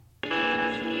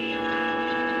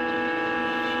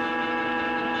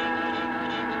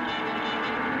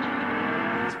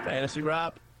Fantasy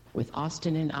Rap with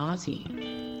Austin and Ozzy.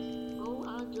 Oh,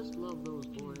 I just love those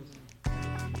boys.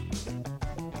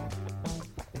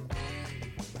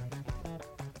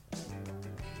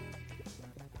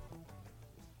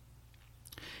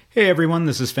 Hey everyone,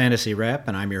 this is Fantasy Rap,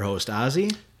 and I'm your host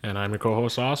Ozzy. And I'm your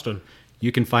co-host Austin.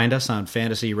 You can find us on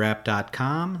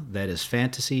fantasyrap.com. That is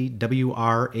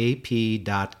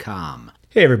fantasywrap.com.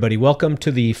 Hey everybody, welcome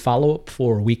to the follow-up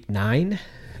for Week 9.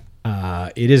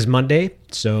 It is Monday,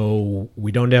 so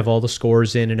we don't have all the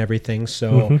scores in and everything,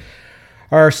 so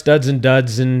our studs and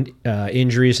duds and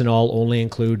injuries and all only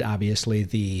include, obviously,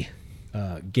 the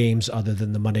games other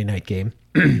than the Monday night game.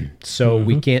 So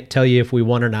we can't tell you if we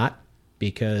won or not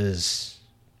because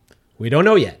we don't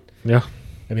know yet. Yeah.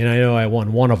 I mean, I know I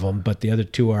won one of them, but the other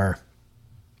two are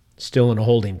still in a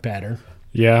holding pattern.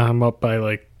 Yeah, I'm up by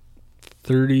like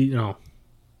 30,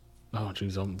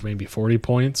 maybe 40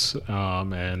 points.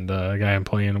 And the guy I'm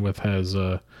playing with has,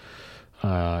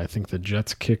 I think, the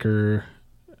Jets kicker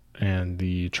and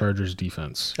the Chargers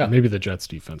defense. Oh. Maybe the Jets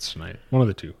defense tonight. One of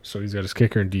the two. So he's got his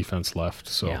kicker and defense left.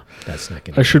 So Yeah, that's not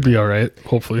going I should be all right,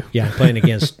 hopefully. Yeah, I'm playing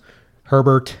against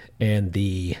Herbert and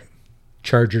the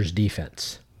Chargers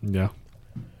defense. Yeah.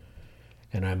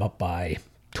 And I'm up by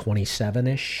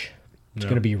 27-ish. It's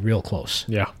going to be real close.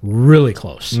 Yeah. Really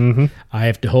close. Mm-hmm. I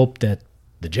have to hope that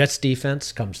the Jets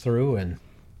defense comes through and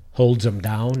holds them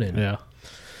down. And Yeah.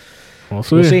 we'll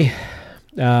see.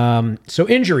 So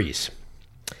injuries.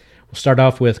 We'll start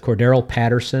off with Cordero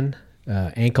Patterson.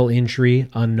 Ankle injury,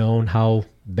 unknown how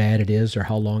bad it is or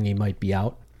how long he might be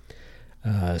out.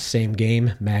 Same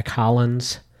game, Mac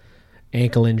Hollins.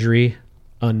 Ankle injury,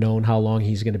 unknown how long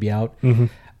he's going to be out. Mm-hmm.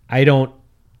 I don't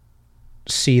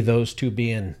see those two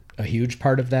being a huge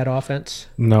part of that offense.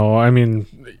 No, I mean,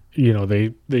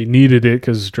 they needed it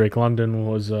because Drake London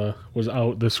was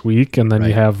out this week, and then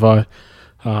you have the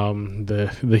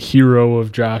hero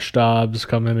of Josh Dobbs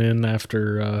coming in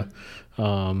after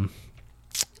Jaron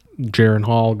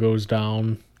Hall goes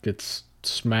down, gets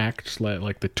smacked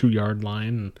like the 2-yard line,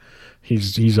 and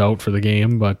he's out for the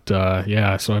game. But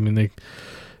so I mean they.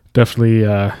 Definitely,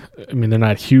 they're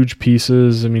not huge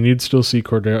pieces. I mean, you'd still see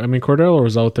Cordero. I mean, Cordero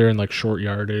was out there in, like, short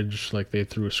yardage. Like, they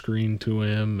threw a screen to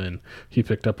him, and he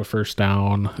picked up a first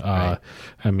down. Right.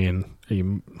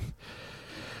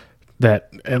 That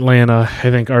Atlanta, I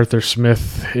think Arthur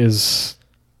Smith he's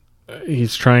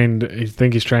trying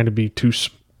to be too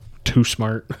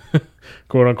smart,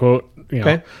 quote unquote,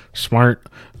 smart.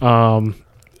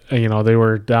 They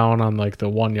were down on, like, the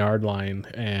 1-yard line,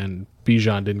 and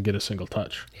Bijan didn't get a single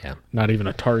touch. Yeah. Not even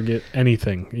a target,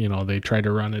 anything. They tried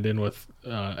to run it in with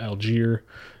Algier,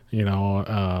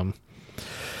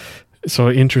 so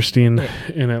interesting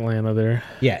in Atlanta there.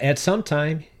 Yeah, at some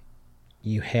time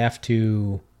you have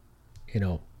to,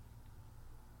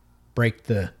 break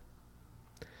the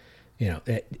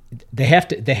they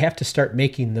have to start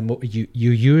making the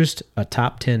you used a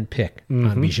top 10 pick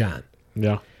on Bijan.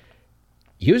 Yeah.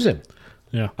 Use him.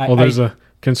 Yeah. Well, there's a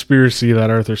conspiracy that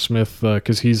Arthur Smith,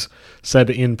 because he's said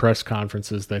in press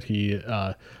conferences that he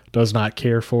does not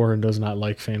care for and does not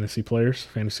like fantasy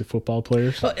football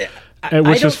players,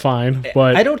 which is fine.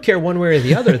 But I don't care one way or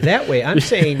the other. That way, I'm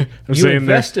saying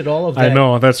invested all of that. I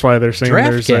know that's why they're saying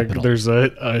capital. there's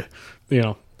a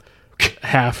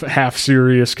half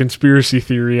serious conspiracy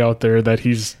theory out there that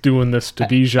he's doing this to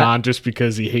Bijan just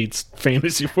because he hates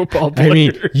fantasy football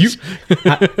players.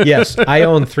 I mean, yes, I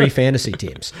own 3 fantasy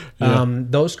teams. Yeah.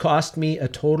 Those cost me a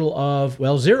total of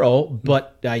 0,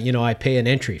 but I pay an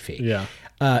entry fee. Yeah.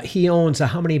 He owns a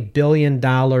how many $billion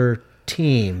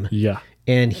team? Yeah.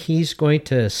 And he's going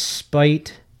to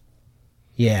spite.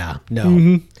 Yeah. No.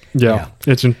 Mm-hmm. Yeah.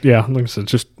 It's like I said,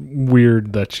 just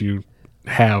weird that you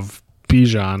have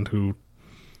Bijan, who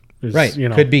is, right,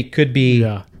 could be.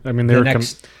 Yeah, I mean, they're the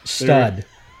next stud.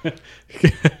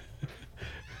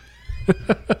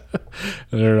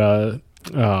 They're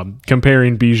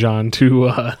comparing Bijan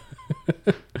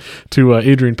to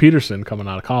Adrian Peterson coming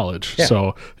out of college. Yeah.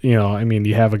 So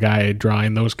you have a guy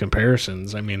drawing those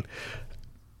comparisons. I mean,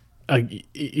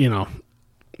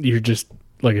 you're just,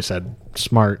 like I said,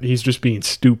 smart. He's just being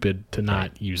stupid to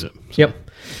not use him. So. Yep.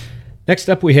 Next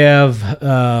up, we have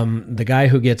the guy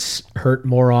who gets hurt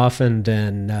more often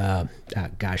than, I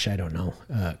don't know,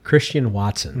 Christian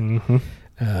Watson. Mm-hmm.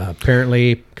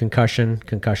 Apparently,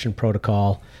 concussion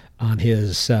protocol on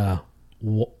his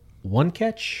one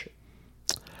catch,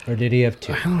 or did he have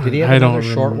 2? Did he have another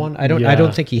short one? I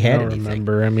don't think he had anything.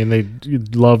 Remember. I mean,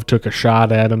 Love took a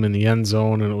shot at him in the end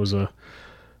zone, and it was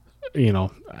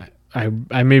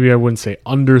maybe I wouldn't say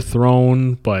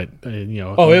underthrown, but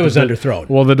Oh, it was underthrown.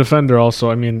 Well, the defender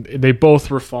also. I mean, they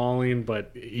both were falling, but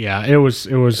yeah, it was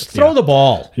Throw the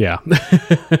ball. Yeah.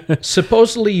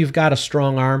 Supposedly you've got a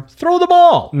strong arm. Throw the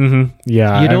ball. Mm-hmm.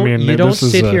 Yeah. You don't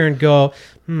sit here and go,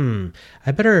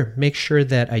 I better make sure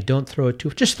that I don't throw it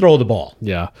too. Just throw the ball.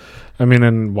 Yeah. I mean,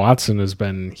 and Watson has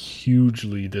been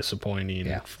hugely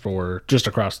disappointing for just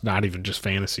across, not even just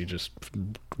fantasy, just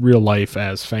real life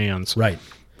as fans. Right.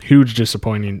 Huge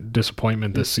disappointment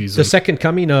this season. The second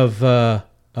coming of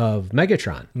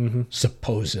Megatron,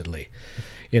 supposedly,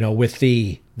 with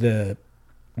the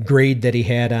grade that he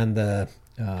had on the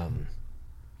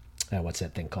what's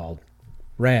that thing called,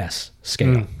 RAS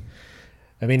scale.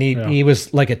 I mean, he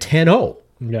was like a 10-0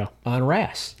 on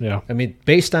RAS. Yeah. I mean,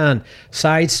 based on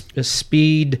size,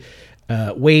 speed,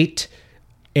 weight,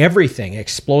 everything,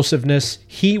 explosiveness,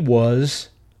 he was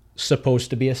supposed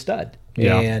to be a stud.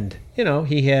 Yeah. And,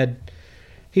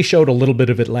 he showed a little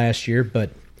bit of it last year, but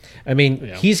I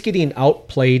mean, he's getting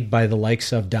outplayed by the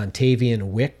likes of Dontavian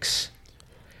Wicks.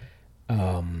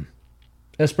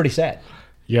 That's pretty sad.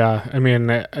 Yeah. I mean,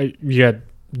 you had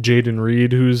Jaden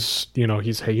Reed, who's, he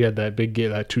had that big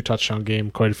game, that 2-touchdown game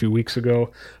quite a few weeks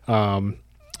ago.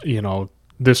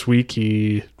 This week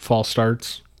he false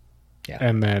starts. Yeah.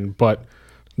 And then, but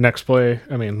next play,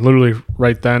 I mean, literally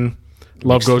right then,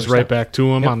 Love goes right back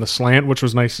to him on the slant, which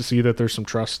was nice to see that there's some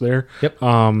trust there. Yep.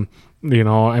 I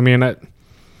mean,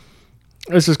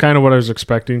 this is kind of what I was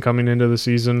expecting coming into the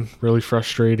season. Really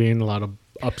frustrating. A lot of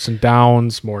ups and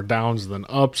downs, more downs than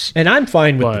ups. And I'm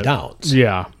fine with the downs.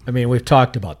 Yeah. I mean, we've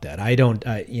talked about that.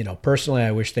 Personally, I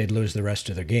wish they'd lose the rest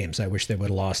of their games. I wish they would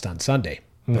have lost on Sunday.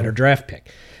 Better draft pick.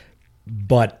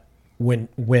 But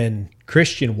when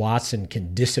Christian Watson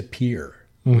can disappear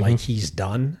like he's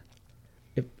done,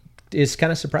 it's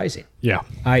kind of surprising. Yeah.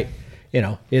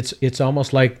 It's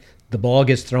almost like the ball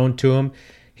gets thrown to him.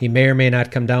 He may or may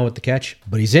not come down with the catch,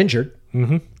 but he's injured.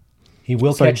 Mm-hmm. He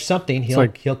will catch something.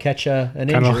 He'll catch an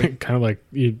injury. Kind of like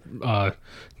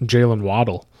Jalen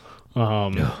Waddle.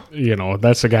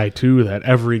 That's a guy too that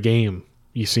every game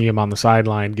you see him on the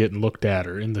sideline getting looked at,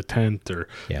 or in the tent, or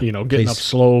getting up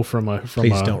slow from a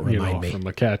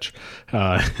catch.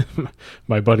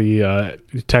 My buddy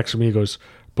texted me. He goes,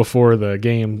 before the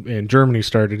game in Germany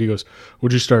started, he goes,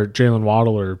 would you start Jalen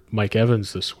Waddle or Mike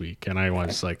Evans this week? And I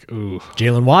was like, ooh.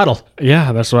 Jalen Waddle.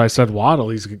 Yeah, that's what I said. Waddle.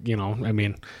 He's, I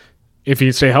mean, if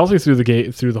he stay healthy through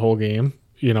the whole game,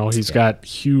 he's got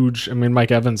huge. I mean,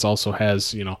 Mike Evans also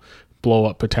has, blow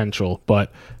up potential,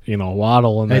 but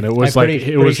Waddle, and then it was like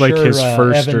his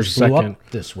first Evans or second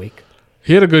this week.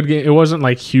 He had a good game. It wasn't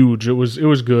like huge. It was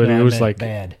good. No, it was like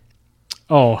bad.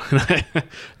 Oh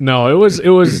no,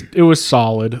 it was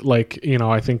solid. Like,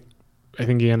 I think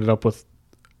he ended up with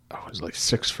it was like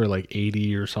 6 for like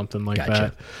 80 or something like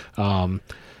that.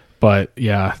 But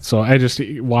yeah, so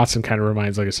Watson kind of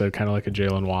reminds, like I said, kind of like a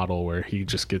Jalen Waddle, where he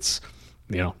just gets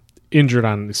injured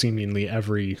on seemingly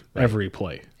every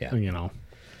play. Yeah.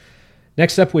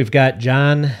 Next up, we've got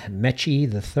John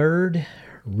Mechie III.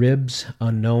 Ribs,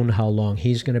 unknown how long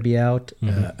he's going to be out.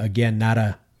 Again, not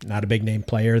a big name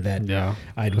player that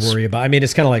I'd worry about. I mean,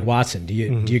 it's kind of like Watson. Do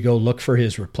you go look for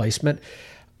his replacement?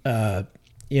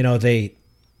 They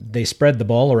spread the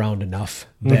ball around enough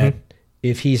that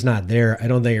if he's not there, I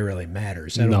don't think it really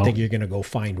matters. I don't think you're going to go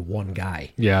find one guy.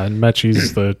 Yeah, and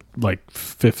Mechie's the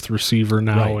fifth receiver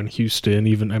now in Houston.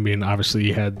 Even, I mean, obviously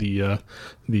he had the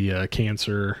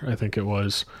cancer, I think it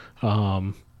was,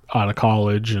 out of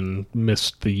college and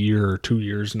missed the year or 2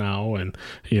 years now, and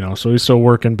so he's still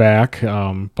working back.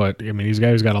 But I mean, he's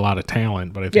got a lot of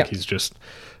talent, but I think he's just,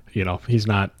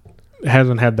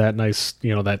 hasn't had that nice,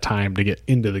 that time to get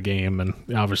into the game. And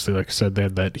obviously, like I said, they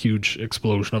had that huge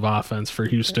explosion of offense for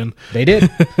Houston. They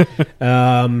did.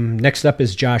 Next up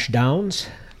is Josh Downs,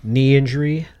 knee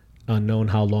injury, unknown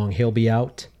how long he'll be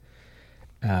out.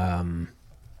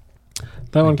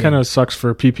 That one kind of sucks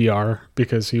for PPR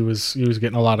because he was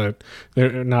getting a lot of,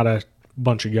 not a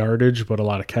bunch of yardage, but a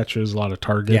lot of catches, a lot of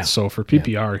targets. Yeah. So for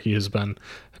PPR, he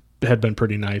had been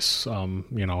pretty nice.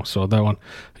 So that one,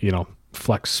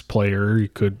 flex player, you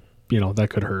could, that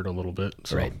could hurt a little bit.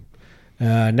 So. Right.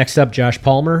 Next up, Josh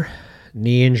Palmer,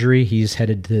 knee injury. He's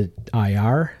headed to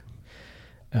IR.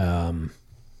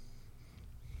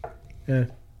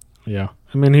 Yeah.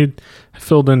 I mean, he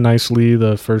filled in nicely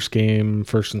the first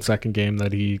and second game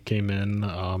that he came in,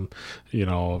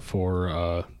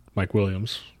 for Mike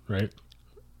Williams, right?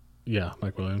 Yeah,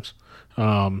 Mike Williams.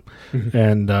 And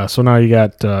so now you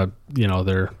got,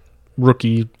 their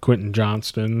rookie Quentin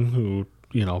Johnston, who,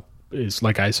 is,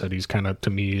 like I said, he's kind of, to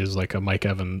me, is like a Mike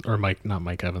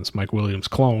Williams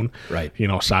clone. Right.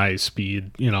 Size,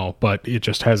 speed, but it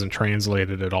just hasn't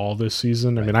translated at all this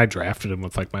season. I mean, I drafted him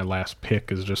with like my last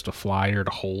pick as just a flyer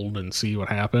to hold and see what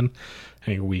happened. I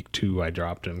think week 2 I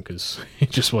dropped him because he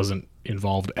just wasn't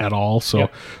involved at all. So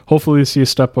hopefully you see a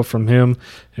step up from him.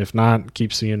 If not,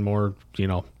 keep seeing more,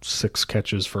 6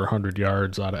 catches for 100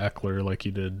 yards out of Eckler like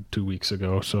he did 2 weeks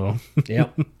ago. So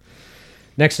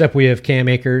Next up, we have Cam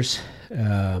Akers.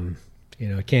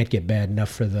 It can't get bad enough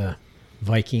for the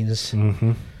Vikings.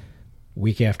 Mm-hmm.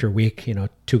 Week after week,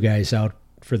 2 guys out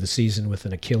for the season with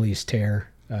an Achilles tear.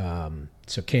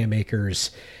 So Cam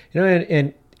Akers,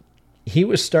 and he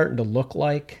was starting to look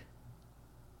like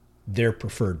their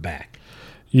preferred back.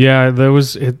 Yeah, there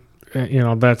was it.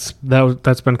 That's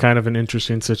been kind of an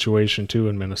interesting situation too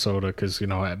in Minnesota because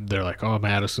they're like, oh,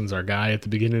 Madison's our guy at the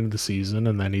beginning of the season,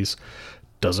 and then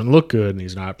doesn't look good and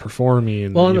he's not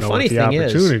performing. And, the funny thing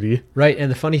is, right?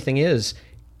 And the funny thing is,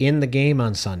 in the game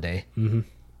on Sunday,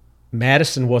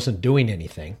 Madison wasn't doing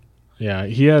anything. Yeah,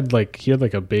 he had like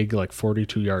a big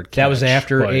 42-yard catch. That was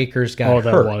after Akers got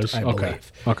hurt, I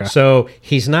believe. Okay. So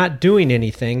he's not doing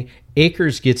anything.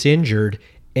 Akers gets injured,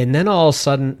 and then all of a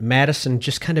sudden Madison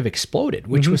just kind of exploded,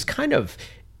 which was kind of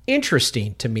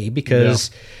interesting to me because,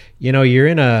 you're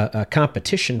in a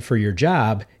competition for your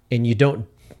job and you don't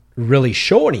really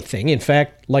show anything. In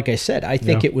fact, like I said, I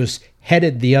think it was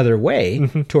headed the other way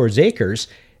towards Akers,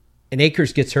 and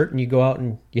Akers gets hurt and you go out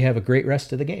and you have a great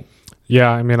rest of the game. Yeah,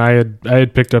 I mean, I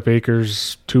had picked up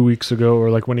Akers 2 weeks ago, or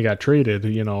like when he got traded,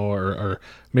 or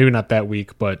maybe not that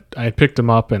week, but I had picked him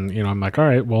up, and I'm like, all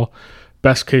right, well,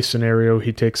 best case scenario,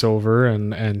 he takes over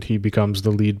and he becomes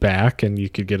the lead back, and you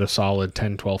could get a solid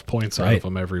 10, 12 points out of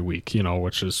him every week,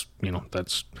 which is,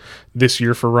 that's this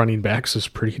year for running backs is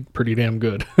pretty damn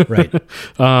good. Right.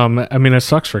 I mean, it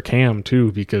sucks for Cam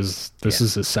too, because this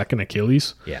is his second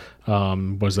Achilles. Yeah.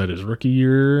 Was that his rookie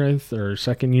year or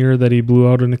second year that he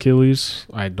blew out an Achilles?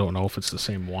 I don't know if it's the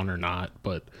same one or not,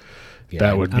 but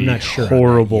that would be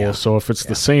horrible. That, so if it's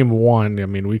the same one, I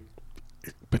mean, we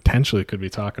potentially could be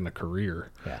talking a career,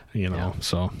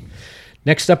 so.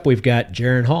 Next up, we've got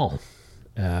Jaron Hall,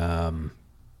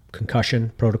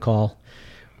 concussion protocol,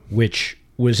 which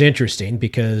was interesting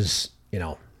because,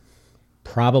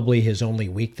 probably his only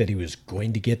week that he was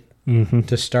going to get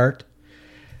to start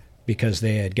because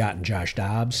they had gotten Josh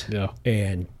Dobbs,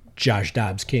 and Josh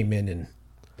Dobbs came in and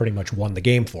pretty much won the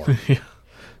game for him.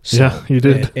 So, he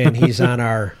did. and he's on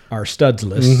our studs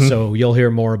list, so you'll hear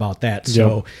more about that.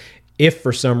 So if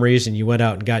for some reason you went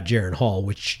out and got Jaron Hall,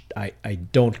 which I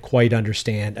don't quite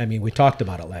understand. I mean, we talked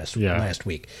about it last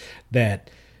week, that,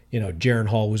 Jaron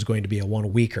Hall was going to be a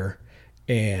 1 weeker,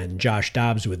 and Josh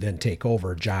Dobbs would then take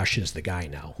over. Josh is the guy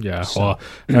now. Yeah, well,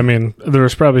 I mean, there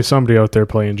was probably somebody out there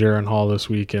playing Jaron Hall this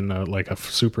week in a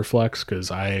super flex because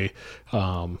I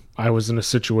was in a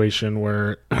situation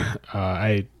where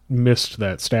I missed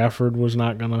that Stafford was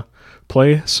not going to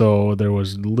play, so there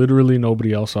was literally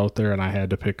nobody else out there, and I had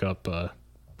to pick up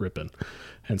Rippin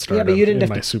and start him in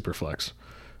my super flex.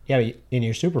 Yeah, but in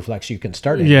your super flex, you can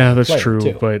start it. Yeah, that's true,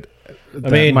 too. But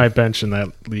my bench in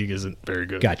that league isn't very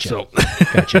good. Gotcha. So.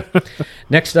 Gotcha.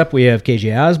 Next up, we have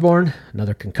KJ Osborne,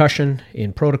 another concussion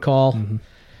in protocol.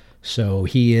 So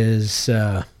he is...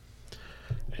 that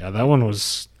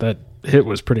hit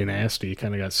was pretty nasty. He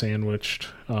kind of got sandwiched.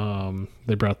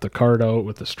 They brought the cart out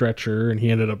with the stretcher, and he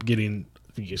ended up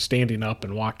standing up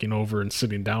and walking over and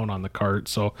sitting down on the cart.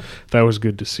 So that was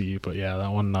good to see. But yeah,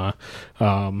 that one,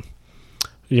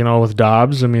 with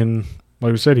Dobbs, I mean,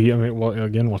 like we said,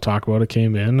 we'll talk about it,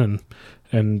 came in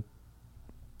and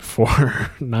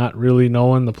for not really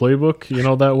knowing the playbook,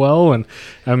 that well. And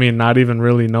I mean, not even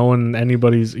really knowing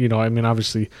anybody's,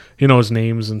 obviously he knows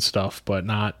names and stuff, but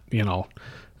not,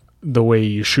 the way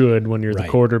you should when you're the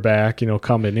quarterback,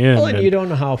 coming in. Well, and you don't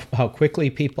know how quickly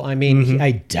people, I mean,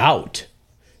 I doubt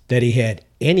that he had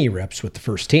any reps with the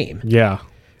first team. Yeah.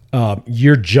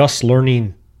 You're just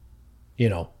learning,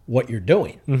 what you're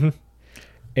doing.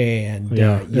 And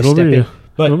you step in.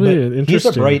 But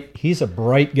he's a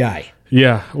bright guy.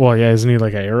 Yeah. Well, yeah. Isn't he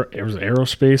like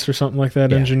aerospace or something like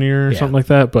that, engineer or something like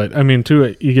that? But I mean,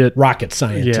 too, you get rocket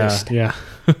scientist. Yeah.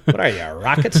 What are you, a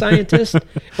rocket scientist?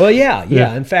 Well, yeah.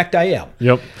 In fact, I am.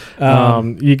 Yep.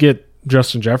 You get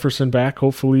Justin Jefferson back.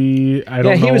 Hopefully, I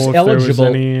don't know. He was if eligible.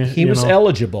 There was any, he was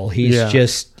eligible. He's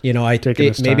just,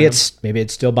 maybe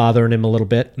it's still bothering him a little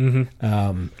bit.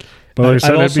 But like I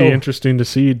said, it'd be interesting to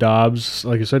see Dobbs.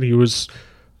 Like I said, he was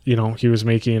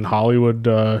making Hollywood,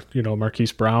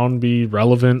 Marquise Brown be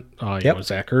relevant.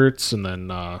 Zach Ertz, and then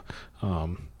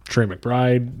Trey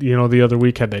McBride, the other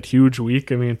week had that huge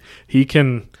week. I mean, he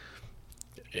can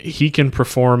he can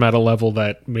perform at a level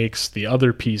that makes the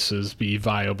other pieces be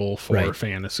viable for Right.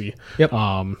 fantasy. Yep.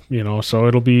 So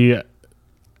it'll be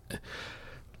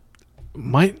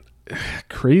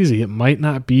crazy. It might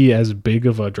not be as big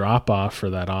of a drop off for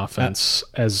that offense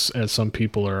as some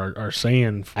people are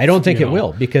saying. I don't think it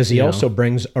will, because he also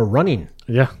brings a running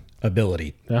Yeah.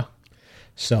 ability. Yeah.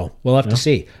 So we'll have to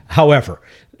see. However,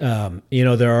 there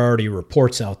are already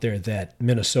reports out there that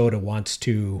Minnesota wants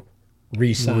to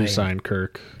re-sign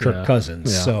Kirk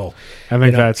Cousins. Yeah. So I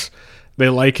think they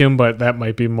like him, but that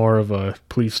might be more of a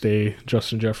please stay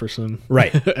Justin Jefferson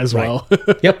Right. as Right. well.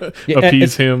 Yep.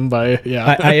 Appease him by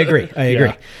I agree.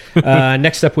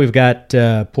 Next up, we've got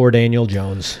poor Daniel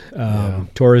Jones.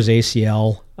 Tore his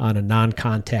ACL on a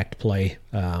non-contact play,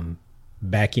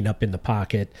 backing up in the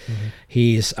pocket. Mm-hmm.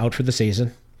 He's out for the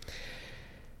season.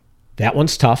 That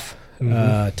one's tough.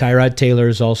 Tyrod Taylor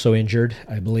is also injured.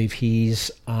 I believe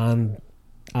he's on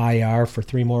IR for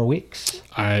 3 more weeks.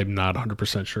 I'm not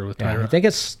 100% sure with I Tyra. think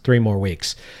it's 3 more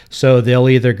weeks. So they'll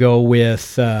either go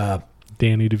with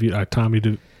Danny DeVito, Tom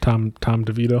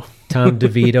DeVito. Tom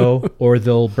DeVito, or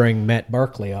they'll bring Matt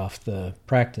Barkley off the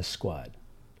practice squad.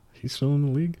 He's still in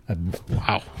the league?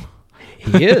 Wow.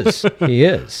 He is. He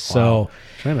is. So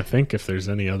Trying to think if there's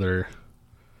any other.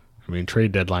 I mean,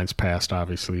 trade deadline's passed,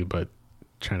 obviously, but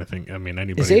trying to think. I mean,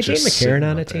 anybody. is AJ just McCarron sitting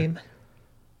on a out there. team?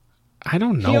 I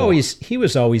don't know. He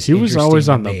was always He was always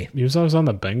interesting on to the me. he was always on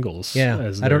the Bengals. Yeah,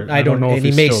 as I don't their- know, if and he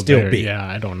he's may still there. be. Yeah,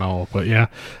 I don't know, but yeah,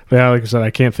 like I said,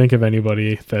 I can't think of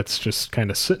anybody that's just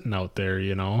kind of sitting out there.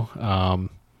 Well,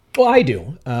 I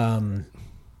do.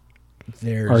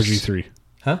 There's RG3,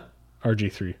 huh?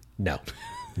 RG3,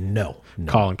 No.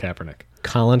 Colin Kaepernick.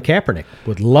 Colin Kaepernick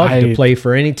would love to play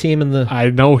for any team in the.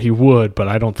 I know he would, but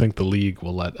I don't think the league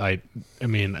will let. I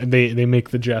mean, they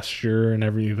make the gesture and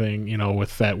everything,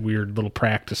 with that weird little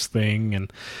practice thing,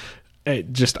 and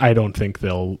I don't think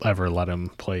they'll ever let him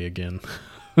play again.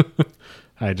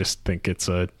 I just think it's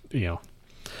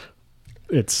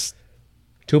it's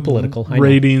Too political. I know.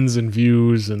 ratings and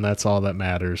views, and that's all that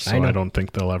matters. So I know. I don't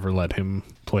think they'll ever let him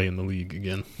play in the league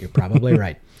again. You're probably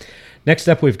right. Next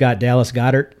up, we've got Dallas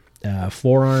Goedert.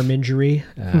 Forearm injury.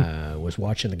 Was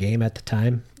watching the game at the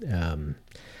time.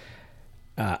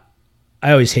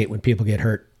 I always hate when people get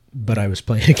hurt, but I was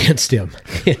playing against him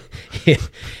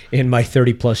in my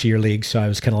 30-plus year league, so I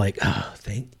was kind of like, oh,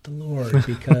 thank the Lord,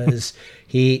 because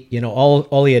he,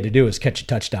 all he had to do was catch a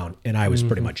touchdown, and I was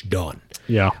pretty much done.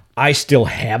 Yeah. I still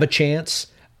have a chance.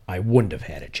 I wouldn't have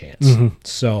had a chance.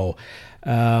 So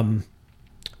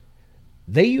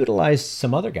they utilized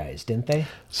some other guys, didn't they?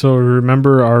 So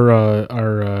remember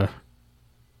our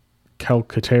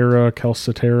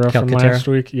Calcaterra from last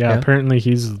week? Yeah, apparently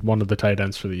he's one of the tight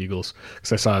ends for the Eagles,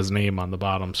 because I saw his name on the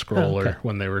bottom scroller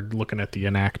when they were looking at the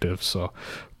inactive. So,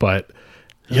 but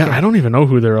yeah, I don't even know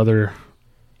who their other.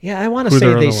 Yeah, I want to Who say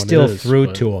their they other one still is, threw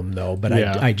but- to him though, but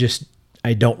Yeah.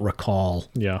 I don't recall.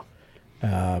 Yeah.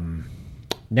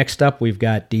 Next up, we've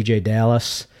got DJ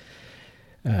Dallas,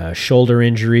 shoulder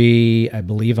injury, I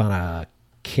believe on a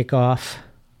kickoff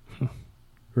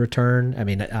return. I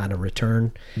mean, on a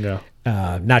return. Yeah.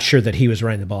 Not sure that he was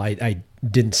running the ball. I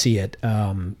didn't see it,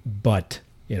 but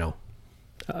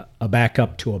a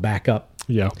backup to a backup.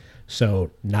 Yeah. So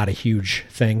not a huge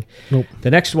thing. Nope. The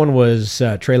next one was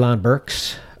Treylon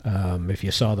Burks. If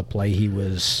you saw the play, he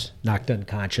was knocked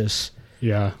unconscious.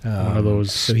 Yeah. One of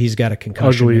those So he's got a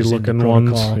concussion. ugly He's in the looking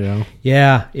ones. protocol.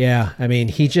 Yeah. Yeah. I mean,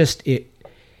 he just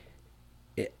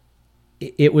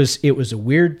it was a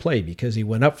weird play, because he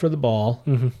went up for the ball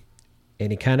and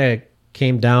he kind of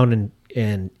came down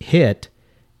and hit,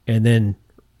 and then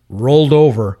rolled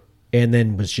over, and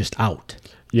then was just out.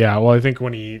 Yeah, well, I think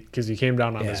because he came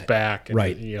down on his back, and,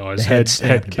 right. His The head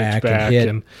snapped kicked back back, and hit.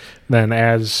 and then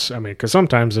because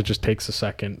sometimes it just takes a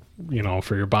second,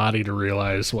 for your body to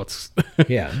realize what's,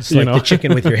 Yeah, it's like the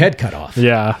chicken with your head cut off.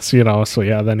 yeah, so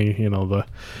yeah, then he, the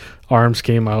arms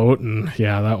came out, and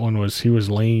yeah, that one he was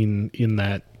laying in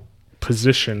that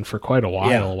position for quite a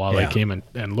while while they came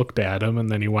and looked at him, and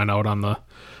then he went out on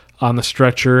the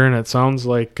stretcher, and it sounds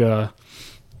like I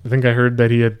think I heard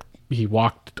that he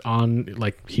walked on,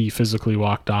 like he physically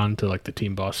walked on to like the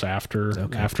team bus after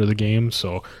the game.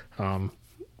 So, I'm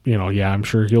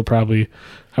sure he'll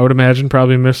I would imagine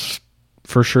miss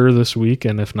for sure this week,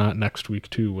 and if not next week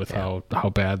too, with how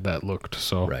bad that looked.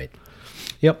 So, Right.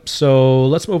 Yep. So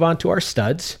let's move on to our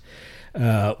studs.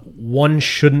 One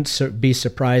shouldn't be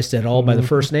surprised at all by the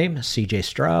first name, CJ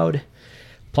Stroud,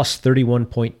 plus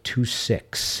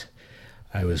 31.26.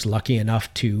 I was lucky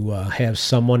enough to have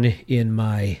someone in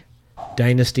my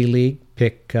Dynasty League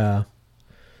pick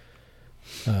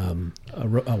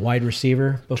a wide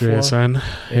receiver before. JSN,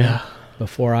 yeah.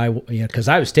 Before because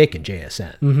I was taking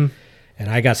JSN, and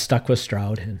I got stuck with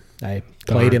Stroud, and I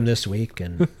played him this week,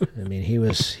 and I mean he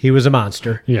was a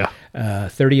monster. Yeah.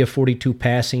 30 of 42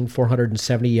 passing,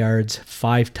 470 yards,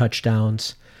 5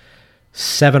 touchdowns,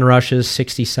 7 rushes,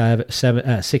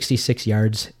 66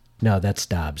 yards. No, that's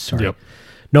Dobbs. Sorry. Yep.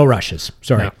 No rushes.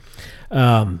 Sorry.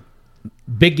 Yeah.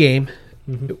 Big game,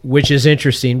 which is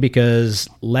interesting because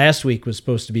last week was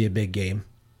supposed to be a big game,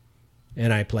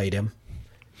 and I played him,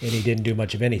 and he didn't do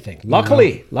much of anything.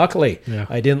 Luckily, Yeah.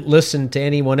 I didn't listen to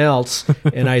anyone else,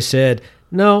 and I said,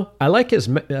 no, I like his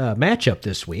matchup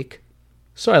this week,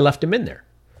 so I left him in there.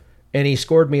 And he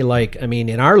scored me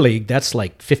in our league, that's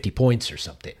like 50 points or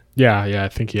something. Yeah, I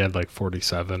think he had like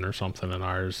 47 or something in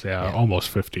ours. Yeah, almost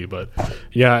 50. But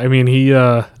yeah, I mean, he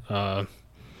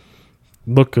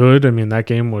looked good. I mean, that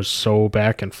game was so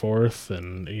back and forth,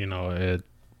 and it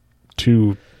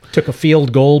took a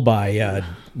field goal by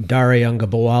Dare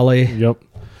Ungabawale. Yep.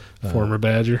 Former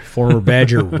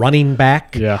Badger running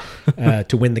back. Yeah.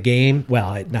 To win the game.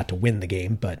 Well, not to win the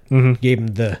game, but gave him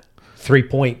the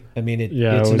 3-point. I mean,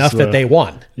 it's enough that they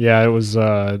won. Yeah, it was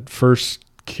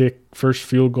first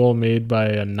field goal made by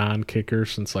a non-kicker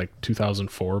since like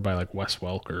 2004 by like Wes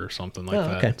Welker or something like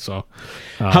that. Okay. So,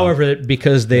 however,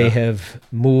 because they have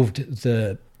moved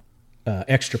the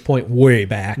extra point way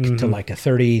back to like a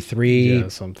 33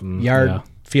 yard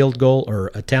field goal or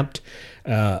attempt,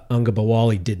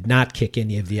 Ungabawale did not kick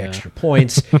any of the extra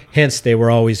points. Hence, they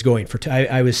were always going for 2.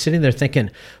 I was sitting there thinking,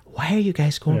 why are you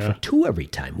guys going for 2 every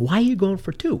time? Why are you going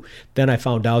for 2? Then I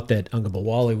found out that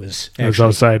Ungabawale was actually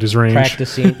outside his range.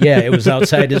 Practicing. Yeah, it was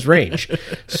outside his range.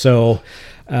 So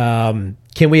can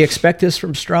we expect this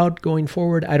from Stroud going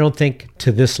forward? I don't think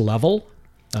to this level.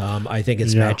 I think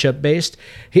it's matchup based.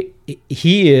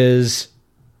 He's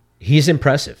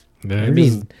impressive. Yeah, I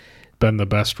mean, been the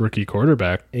best rookie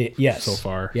quarterback so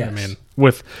far. Yes. I mean,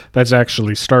 that's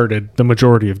actually started the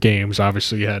majority of games.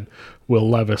 Obviously, you had Will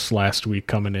Levis last week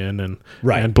coming in and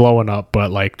blowing up, but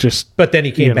But then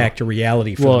he came back to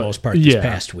reality for the most part this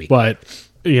past week. But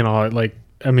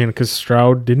because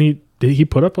Stroud did he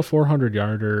put up a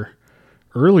 400-yarder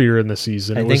earlier in the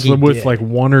season? It was with like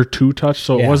 1 or 2 touch,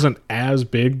 so it wasn't as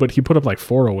big, but he put up like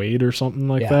 408 or something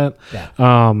like that.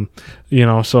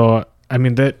 Yeah. So I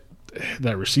mean that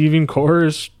receiving core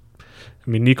is,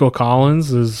 Nico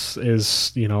Collins is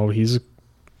he's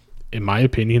in my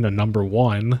opinion a number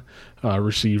 1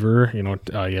 receiver.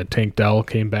 Tank Dell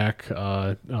came back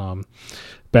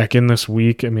in this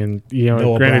week.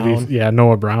 Noah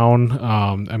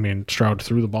Brown. Stroud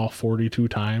threw the ball 42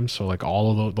 times, so like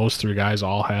all of those 3 guys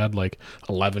all had like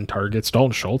 11 targets.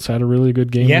 Dalton Schultz had a really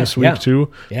good game this week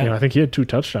too. I think he had 2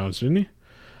 touchdowns, didn't he?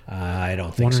 I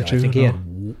don't think so. I think he had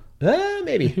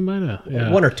maybe he might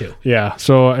have 1 or 2. Yeah.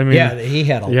 So he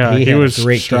had a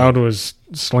great Stroud game. was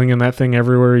slinging that thing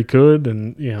everywhere he could,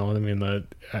 and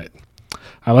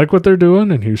I like what they're doing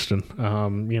in Houston.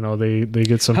 They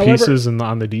get some pieces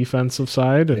on the defensive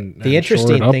side, and the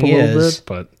interesting shore it up thing a little is bit,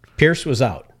 but Pierce was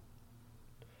out.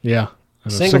 Yeah,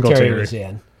 and Singletary was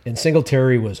in, and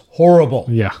Singletary was horrible.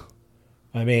 Yeah,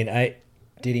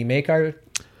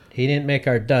 He didn't make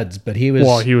our duds, but he was.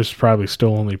 Well, he was probably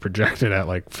still only projected at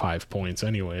like 5 points,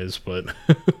 anyways. But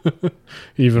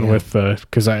even with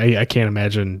because I can't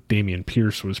imagine Dameon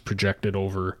Pierce was projected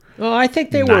over. Well, I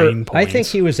think they 9 were. points. I think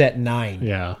he was at 9.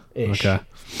 Yeah. Okay.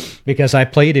 Because I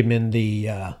played him in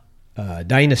the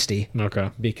Dynasty. Okay.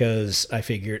 Because I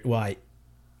figured, I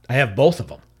have both of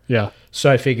them. Yeah. So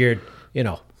I figured,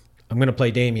 I'm going to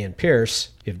play Dameon Pierce.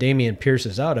 If Dameon Pierce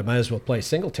is out, I might as well play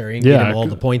Singletary and get him all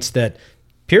the points that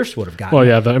Pierce would have gotten. Well,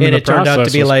 yeah, and it turned out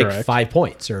to be like correct. 5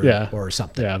 points or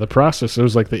something. Yeah, the process, it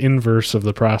was like the inverse of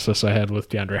the process I had with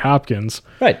DeAndre Hopkins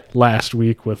last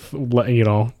week with,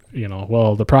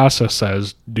 the process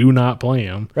says do not play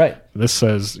him. Right. This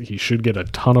says he should get a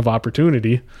ton of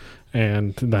opportunity,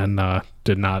 and then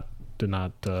did not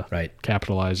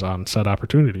capitalize on said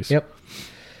opportunities. Yep.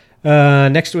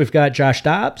 Next, we've got Josh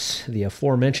Dobbs, the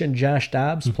aforementioned Josh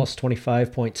Dobbs, plus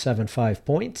 25.75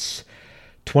 points.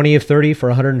 20 of 30 for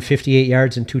 158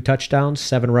 yards and 2 touchdowns,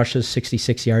 7 rushes,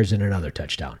 66 yards, and another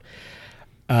touchdown.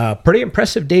 Pretty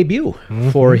impressive debut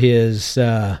for his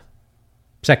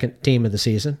second team of the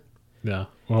season. Yeah.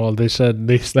 Well, they said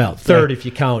third if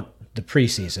you count the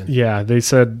preseason. Yeah, they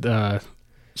said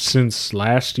since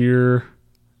last year,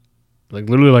 like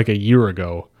literally like a year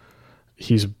ago,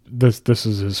 this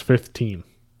is his 5th team.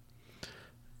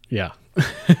 Yeah.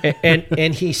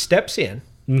 and he steps in.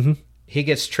 Mm-hmm. He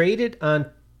gets traded on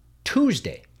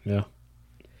Tuesday. Yeah.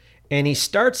 And he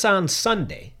starts on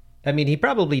Sunday. I mean, he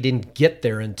probably didn't get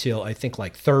there until, I think,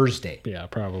 like Thursday. Yeah,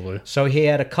 probably. So he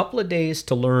had a couple of days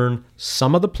to learn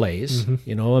some of the plays,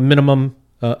 a minimum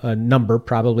a number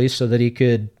probably, so that he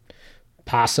could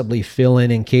possibly fill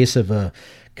in case of a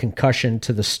concussion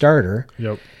to the starter.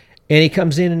 Yep. And he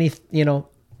comes in and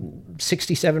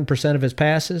 67% of his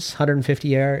passes,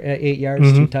 8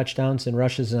 yards, 2 touchdowns, and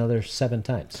rushes another 7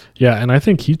 times. Yeah, and I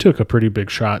think he took a pretty big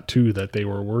shot too. That they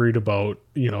were worried about,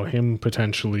 him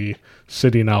potentially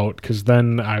sitting out, because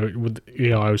then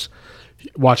I was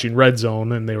watching Red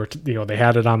Zone, and they were, they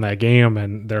had it on that game,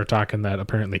 and they're talking that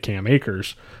apparently Cam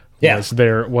Akers was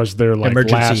their like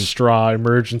last straw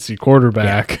emergency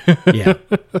quarterback. Yeah.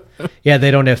 Yeah, they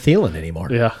don't have Thielen anymore.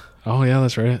 Yeah. Oh yeah,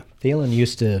 that's right. Thielen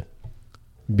used to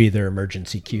be their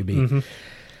emergency QB.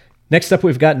 Next up,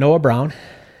 we've got Noah Brown.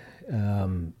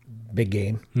 Big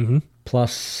game.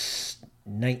 Plus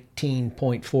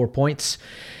 19.4 points.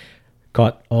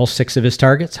 Caught all 6 of his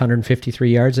targets,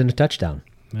 153 yards and a touchdown.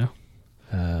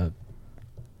 Yeah.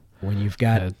 When you've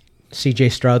got C.J.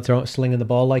 Stroud slinging the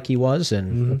ball like he was,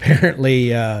 and apparently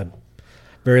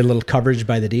very little coverage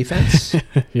by the defense,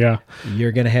 yeah,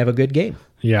 you're going to have a good game.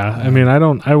 Yeah, I mean,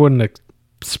 I wouldn't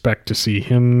expect to see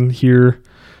him here,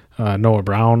 Noah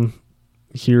Brown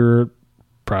here,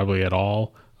 probably at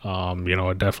all.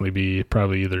 It'd definitely be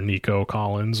probably either Nico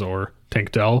Collins or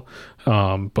Tank Dell.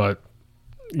 But,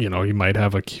 he might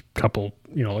have a couple,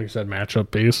 like I said, matchup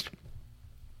based.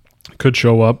 Could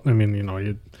show up. I mean, he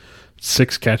had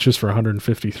 6 catches for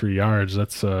 153 yards.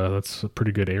 That's a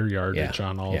pretty good air yardage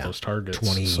on all of those targets.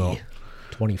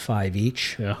 25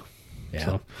 each. Yeah. Yeah,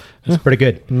 so, that's pretty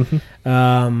good.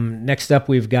 Next up,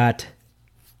 we've got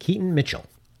Keaton Mitchell,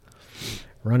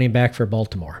 running back for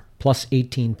Baltimore, plus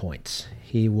 18 points.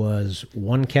 He was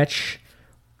 1 catch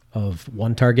of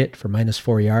 1 target for minus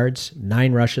 4 yards,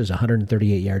 9 rushes,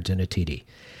 138 yards, and a TD.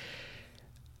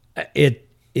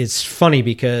 It's funny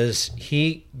because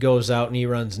he goes out and he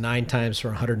runs 9 times for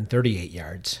 138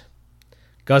 yards.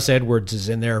 Gus Edwards is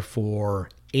in there for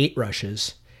 8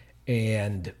 rushes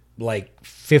and like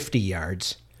 50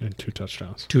 yards. And 2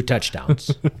 touchdowns. 2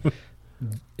 touchdowns. A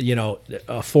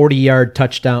 40-yard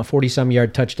touchdown, 40-some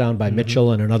yard touchdown by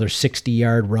Mitchell, and another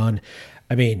 60-yard run.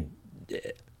 I mean,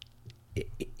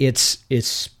 it's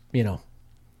interesting.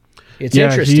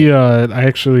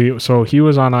 He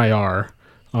was on IR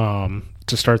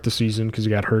to start the season because he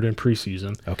got hurt in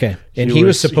preseason. Okay, and he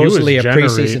was supposedly a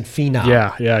preseason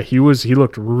phenom. Yeah, he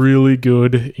looked really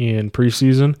good in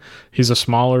preseason. He's a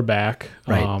smaller back,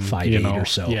 right? 5'8" or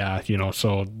so. Yeah,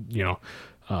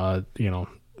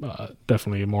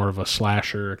 definitely more of a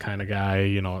slasher kind of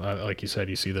guy. Like you said,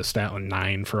 you see the stat line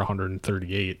 9 for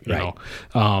 138.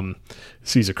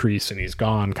 Sees a crease and he's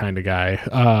gone kind of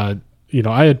guy.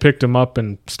 I had picked him up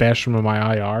and stashed him in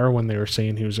my IR when they were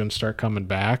saying he was going to start coming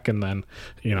back. And then,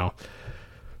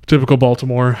 typical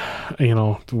Baltimore,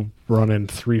 running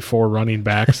 3-4 running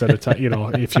backs at a time,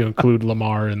 if you include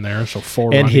Lamar in there. So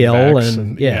 4 and running Hill backs.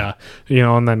 And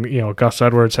and then, Gus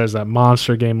Edwards has that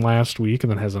monster game last week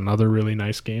and then has another really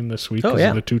nice game this week because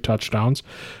of the 2 touchdowns.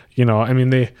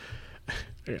 They,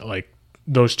 like,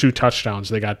 those 2 touchdowns,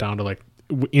 they got down to, like,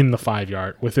 within the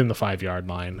 5-yard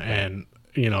line. And,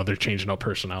 they're changing up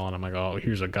personnel, and I'm like, oh,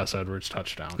 here's a Gus Edwards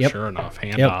touchdown. Yep. Sure enough,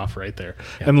 handoff right there.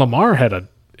 Yep. And Lamar had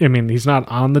he's not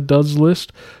on the duds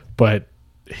list, but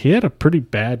he had a pretty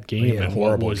bad game and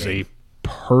what was a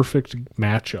perfect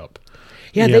matchup.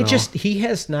 Yeah, he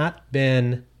has not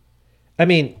been,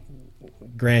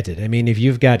 granted, if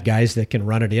you've got guys that can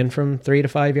run it in from 3 to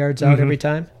 5 yards out every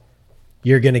time,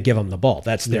 you're going to give them the ball.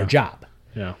 That's their job.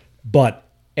 Yeah. But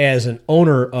as an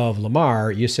owner of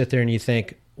Lamar, you sit there and you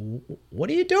think, what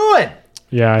are you doing?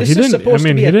 Yeah, this is supposed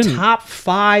to be a top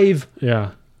 5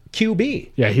 QB.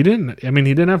 Yeah, he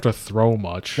didn't have to throw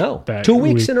much. No, 2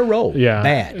 weeks in a row. Yeah.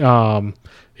 Bad.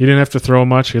 He didn't have to throw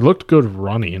much. He looked good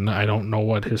running. I don't know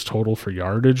what his total for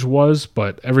yardage was,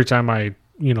 but every time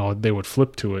they would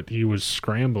flip to it, he was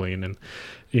scrambling. And,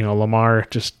 Lamar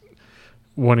just,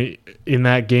 in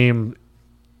that game,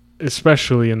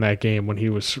 especially in that game when he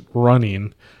was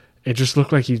running, it just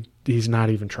looked like he's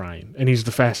not even trying, and he's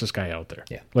the fastest guy out there.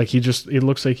 Yeah, like it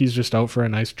looks like he's just out for a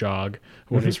nice jog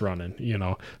when he's running.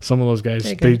 Some of those guys,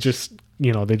 they just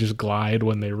glide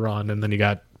when they run, and then you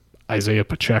got Isaiah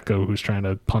Pacheco who's trying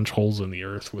to punch holes in the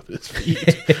earth with his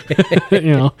feet,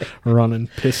 running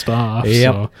pissed off.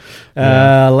 Yep. So,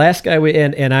 last guy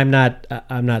and I'm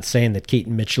not saying that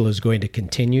Keaton Mitchell is going to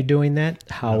continue doing that.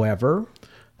 However,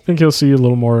 I think he'll see a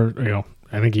little more.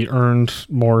 I think he earned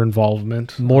more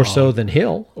involvement. More so than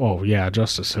Hill. Oh, yeah,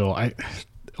 Justice Hill.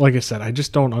 Like I said, I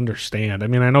just don't understand. I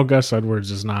know Gus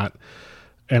Edwards is not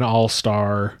an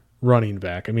all-star running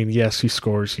back. I mean, yes, he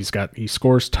scores. He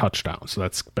scores touchdowns. So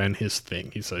that's been his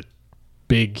thing. He's a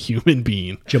big human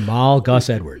being. Jamal Gus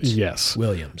Edwards. Yes.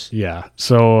 Williams. Yeah.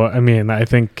 So, I mean, I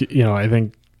think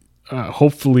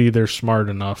hopefully they're smart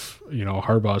enough,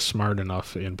 Harbaugh's smart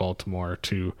enough in Baltimore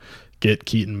to get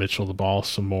Keaton Mitchell the ball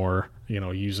some more,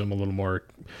 use him a little more.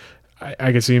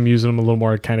 I can see him using him a little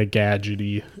more kind of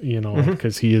gadgety,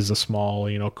 because he is a small,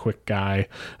 quick guy.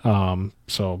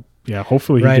 So, yeah,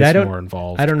 hopefully he gets more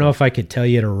involved. I don't know if I could tell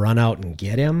you to run out and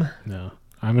get him. No.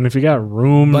 I mean, if you got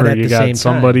room but or you got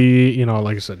somebody, time,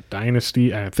 like I said,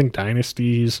 Dynasty, I think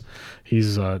Dynasties,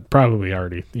 he's probably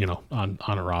already, on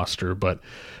a roster. But,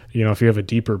 if you have a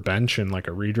deeper bench in like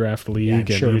a redraft league. Yeah, I'm and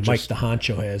sure you Mike the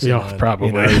Honcho has. Yeah,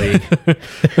 probably.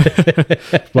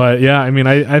 But, yeah, I mean,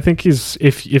 I think he's,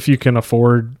 if you can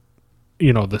afford,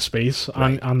 the space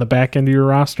on the back end of your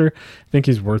roster, I think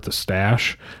he's worth a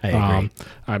stash. I agree.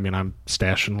 I mean, I'm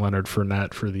stashing Leonard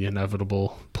Fournette for the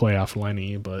inevitable playoff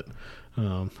Lenny, but...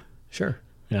 Sure.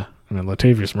 Yeah. I mean,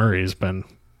 Latavius Murray has been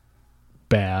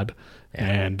bad,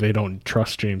 and they don't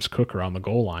trust James Cook around the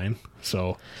goal line.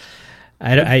 So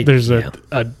there's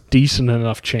a decent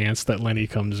enough chance that Lenny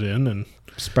comes in. And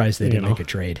I'm surprised they didn't make a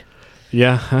trade.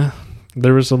 Yeah.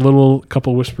 There was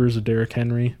couple whispers of Derrick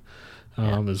Henry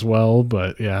as well.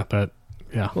 But,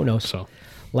 who knows? So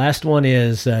last one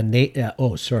is Nate.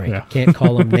 Can't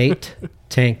call him Nate.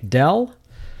 Tank Dell.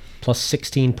 Plus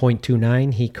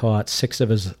 16.29. He caught 6 of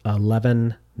his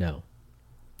 11. No.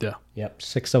 Yeah. Yep.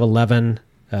 6 of 11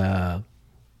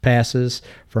 passes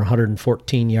for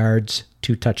 114 yards,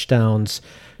 2 touchdowns,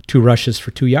 2 rushes for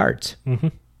 2 yards. Mm-hmm.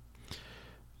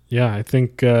 Yeah, I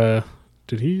think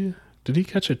did he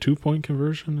catch a 2-point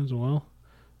conversion as well?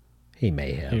 He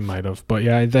may have. He might have. But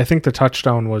yeah, I think the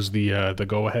touchdown was the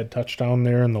go-ahead touchdown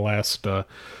there in the last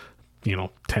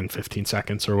 10, 15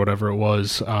 seconds or whatever it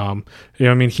was. I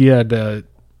mean, he had,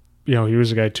 he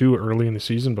was a guy too early in the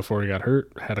season before he got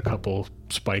hurt, had a couple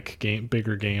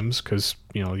bigger games because,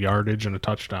 yardage and a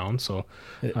touchdown. So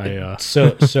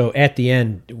So at the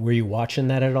end, were you watching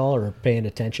that at all or paying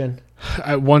attention?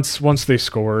 Once they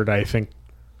scored, I think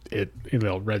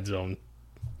red zone,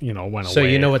 went away. So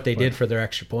you know what they did for their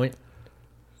extra point?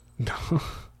 No.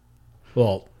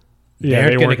 Well, they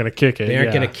weren't going to kick it. They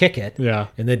aren't going to kick it. Yeah.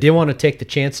 And they didn't want to take the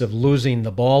chance of losing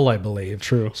the ball, I believe.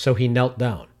 True. So he knelt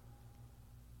down.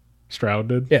 Stroud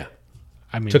did? Yeah.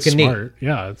 I mean, took smart. A knee.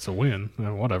 Yeah, it's a win.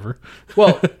 Whatever.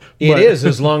 Well, it is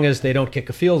as long as they don't kick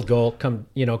a field goal,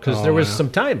 because there was some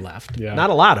time left. Yeah. Not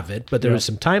a lot of it, but there was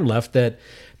some time left that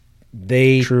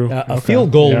a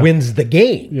field goal wins the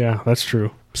game. Yeah, that's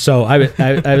true. So I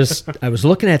was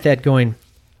looking at that going,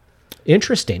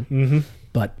 interesting. Mm-hmm.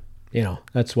 But,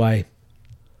 that's why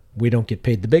we don't get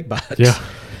paid the big bucks. Yeah.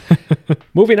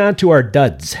 Moving on to our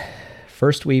duds.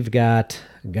 First, we've got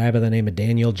a guy by the name of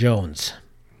Daniel Jones.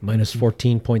 Minus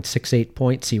 14.68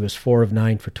 points. He was 4 of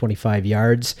 9 for 25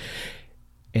 yards.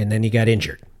 And then he got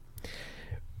injured.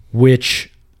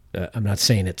 Which, I'm not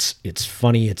saying it's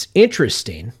funny. It's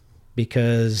interesting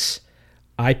because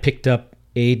I picked up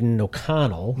Aiden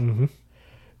O'Connell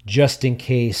just in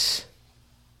case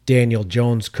Daniel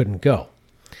Jones couldn't go.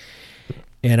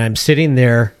 And I'm sitting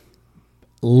there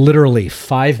literally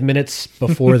 5 minutes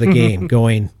before the game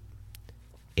going,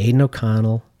 Aiden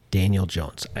O'Connell, Daniel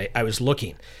Jones. I was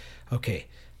looking, okay,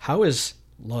 how is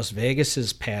Las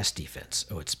Vegas's pass defense?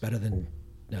 Oh, it's better than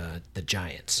the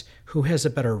Giants. Who has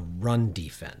a better run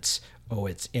defense? Oh,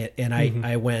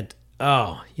 I went,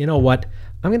 oh, you know what?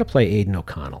 I'm going to play Aiden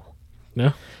O'Connell.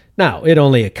 Yeah. Now, it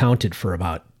only accounted for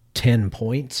about 10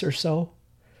 points or so.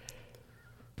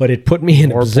 But it put me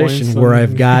in a position where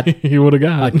I've got you would have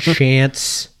got a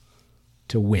chance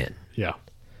to win. Yeah.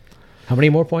 How many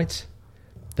more points?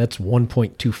 That's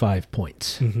 1.25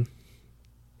 points. Mm-hmm.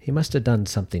 He must have done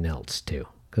something else too,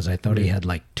 because I thought he had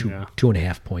like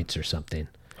 2.5 points or something.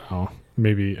 Oh,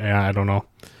 maybe. Yeah, I don't know.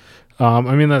 I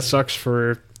mean, that sucks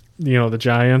for the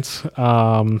Giants,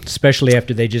 especially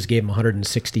after they just gave him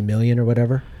 $160 million or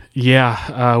whatever.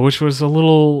 Yeah, which was a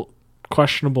little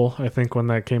questionable. I think when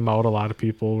that came out, a lot of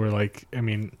people were like, I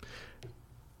mean,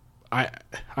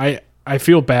 I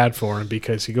feel bad for him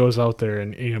because he goes out there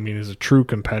and is a true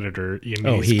competitor.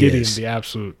 He's getting the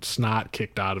absolute snot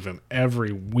kicked out of him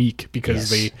every week because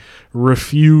they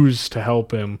refuse to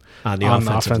help him on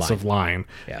the offensive line.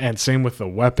 Yeah. And same with the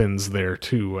weapons there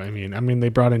too. I mean they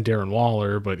brought in Darren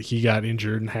Waller, but he got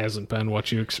injured and hasn't been what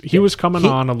you he was coming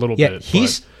on a little bit.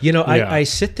 He's I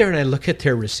sit there and I look at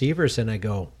their receivers and I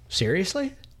go,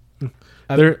 seriously?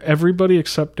 Everybody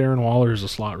except Darren Waller is a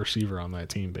slot receiver on that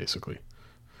team, basically.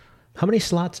 How many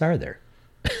slots are there?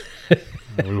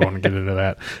 We won't get into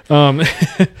that.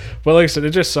 But like I said,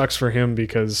 it just sucks for him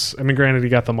because, I mean, granted, he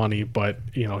got the money, but,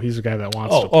 he's a guy that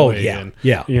wants to play.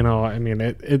 Yeah. I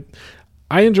mean,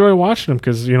 I enjoy watching him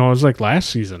because, it was like last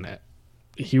season.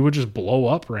 He would just blow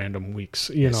up random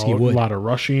weeks, Yes, he would. A lot of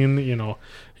rushing,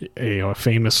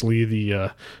 famously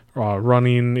the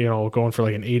running, going for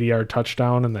like an 80-yard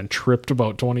touchdown and then tripped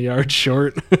about 20 yards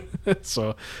short.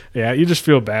 So, yeah, you just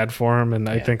feel bad for him. And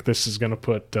I think this is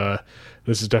definitely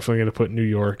going to put New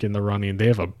York in the running. They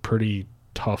have a pretty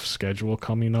tough schedule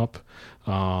coming up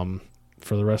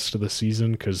for the rest of the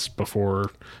season because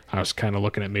before I was kind of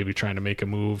looking at maybe trying to make a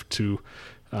move to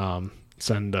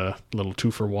send a little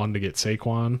 2-for-1 to get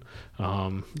Saquon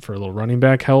for a little running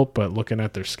back help, but looking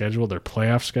at their schedule, their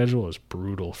playoff schedule is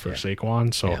brutal for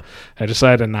Saquon, so I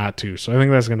decided not to. So I think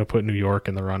that's going to put New York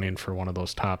in the running for one of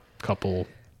those top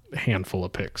handful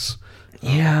of picks.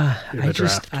 ACL,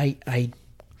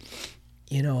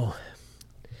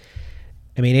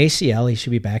 he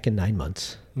should be back in 9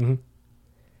 months. Mm-hmm.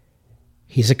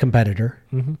 He's a competitor.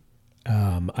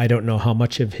 Mm-hmm. I don't know how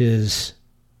much of his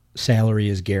salary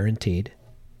is guaranteed.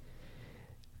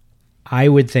 I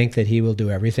would think that he will do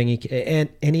everything he can,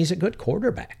 and he's a good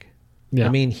quarterback. Yeah. I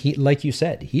mean, he, like you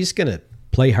said, he's going to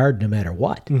play hard no matter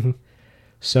what. Mm-hmm.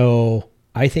 So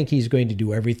I think he's going to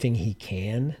do everything he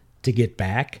can to get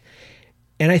back,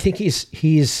 and I think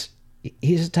he's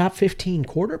a top 15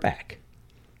 quarterback.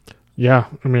 Yeah,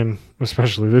 I mean,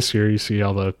 especially this year, you see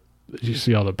all the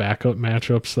backup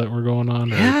matchups that were going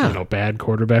on, or bad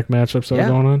quarterback matchups that were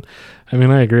going on. I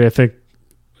mean, I agree. I think,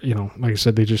 like I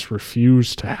said, they just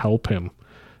refuse to help him,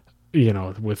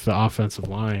 with the offensive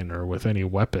line or with any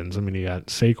weapons. I mean, you got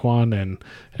Saquon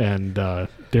and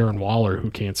Darren Waller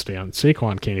who can't stay on.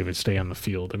 Saquon can't even stay on the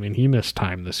field. I mean, he missed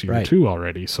time this year too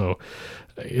already. So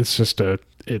it's just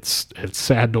it's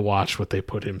sad to watch what they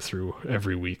put him through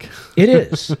every week. It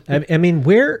is. I mean,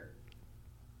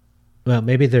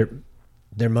 maybe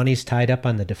their money's tied up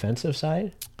on the defensive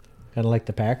side, kind of like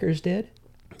the Packers did.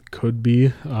 Could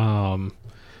be.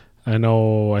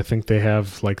 I think they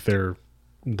have like their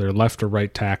left or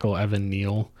right tackle, Evan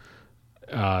Neal,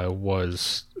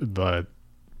 was the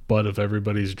butt of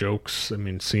everybody's jokes. I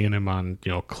mean, seeing him on,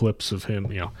 clips of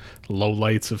him, low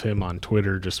lights of him on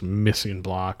Twitter, just missing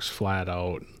blocks flat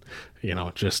out,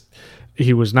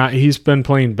 he's been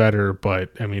playing better,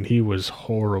 but I mean, he was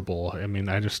horrible. I mean,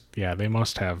 they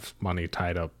must have money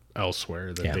tied up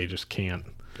elsewhere that they just can't.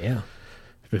 Yeah.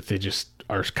 That they just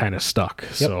are kind of stuck.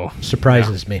 Yep. So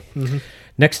surprises me. Mm-hmm.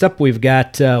 Next up, we've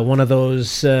got one of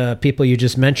those people you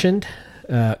just mentioned,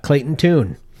 Clayton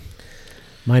Tune.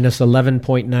 Minus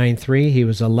 11.93. He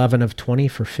was 11 of 20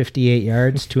 for 58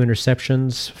 yards, 2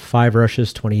 interceptions, 5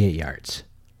 rushes, 28 yards.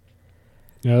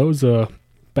 Yeah, it was a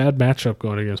bad matchup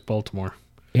going against Baltimore.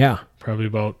 Yeah. Probably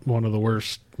about one of the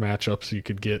worst matchups you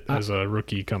could get as a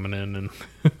rookie coming in. And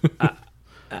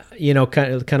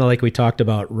kind of like we talked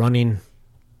about running,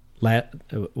 what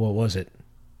was it,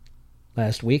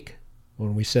 last week?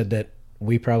 When we said that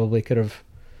we probably could have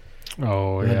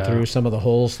run through some of the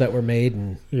holes that were made,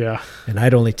 and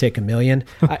I'd only take $1 million.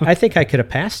 I think I could have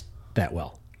passed that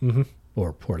well,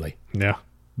 or poorly. Yeah,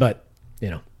 but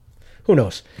who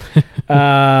knows?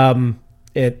 And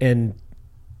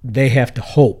they have to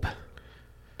hope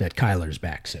that Kyler's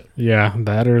back soon. Yeah,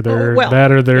 that or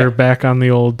they're back on the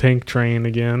old tank train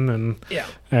again,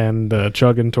 and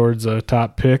chugging towards a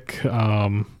top pick.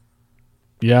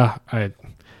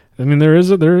 I mean, there is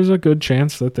a good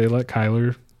chance that they let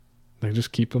Kyler, they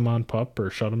just keep him on PUP or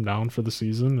shut him down for the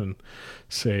season and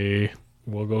say,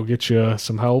 we'll go get you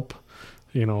some help,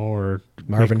 or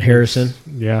Marvin Harrison.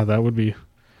 Yeah, that'd be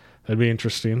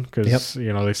interesting because,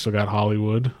 they still got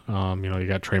Hollywood. You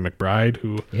got Trey McBride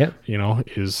who,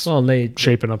 is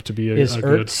shaping up to be a good.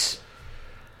 Ertz,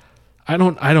 I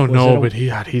don't know, but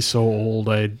he's so old.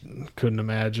 I couldn't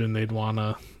imagine they'd want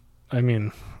to. I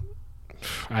mean,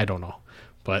 I don't know.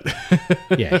 But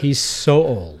yeah, he's so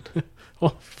old.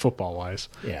 Well, football wise.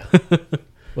 Yeah.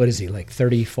 What is he, like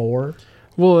 34?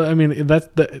 Well, I mean,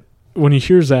 when you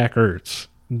hear Zach Ertz,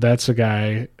 that's a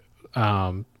guy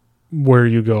where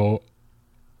you go,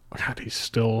 God, he's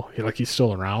still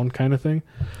around kind of thing.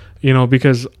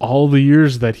 Because all the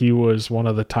years that he was one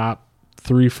of the top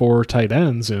 3-4 tight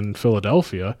ends in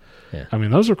Philadelphia, I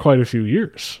mean, those are quite a few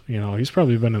years. He's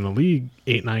probably been in the league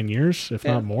 8-9 years, if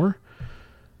not more.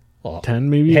 Well, 10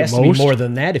 maybe. It has to be more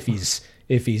than that if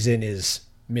he's in his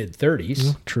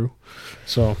mid-30s. True.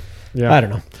 So, yeah. I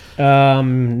don't know.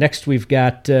 Next, we've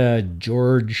got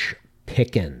George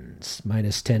Pickens,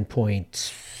 minus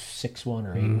 10.61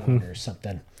 or 81 or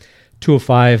something. 2 of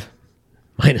 5,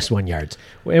 minus 1 yards.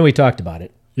 And we talked about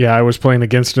it. Yeah, I was playing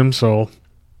against him, so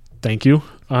thank you.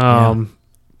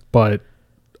 But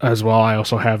as well, I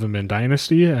also have him in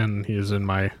Dynasty, and he is in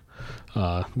my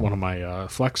one of my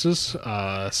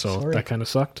flexes. So that kind of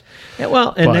sucked. Yeah,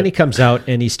 well, and then he comes out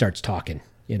and he starts talking.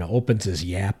 Opens his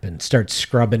yap and starts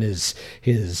scrubbing his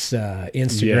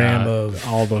Instagram of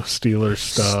all the Steelers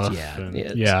stuff.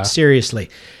 Seriously,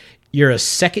 you're a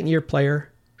second-year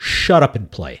player. Shut up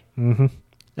and play. Mm-hmm.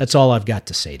 That's all I've got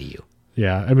to say to you.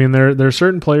 Yeah, I mean there are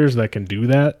certain players that can do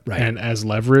that, right. And as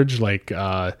leverage, like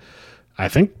I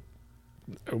think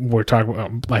we're talking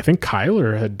about. I think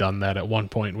Kyler had done that at one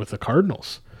point with the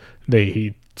Cardinals.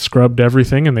 He scrubbed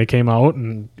everything, and they came out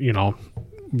and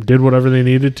did whatever they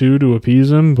needed to appease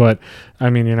him. But I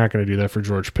mean, you're not going to do that for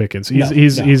George Pickens.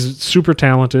 He's super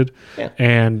talented,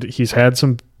 and he's had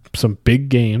some big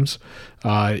games.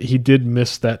 He did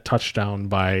miss that touchdown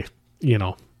by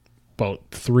about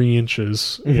 3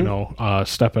 inches. Mm-hmm.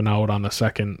 Stepping out on the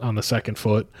second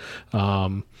foot.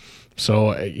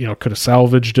 So could have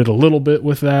salvaged it a little bit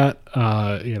with that.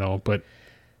 But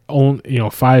only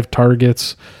 5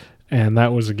 targets, and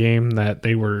that was a game that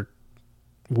they were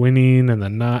winning and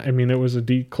then not. I mean, it was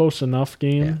a close enough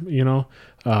game,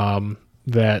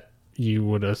 that you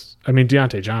would have. I mean,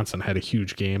 Deontay Johnson had a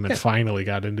huge game and finally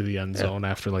got into the end zone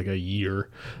after like a year.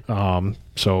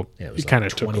 So he kind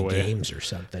of took away games or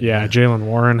something. Yeah, Jaylen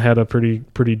Warren had a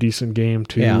pretty decent game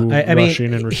too,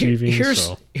 rushing and receiving.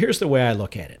 Here's the way I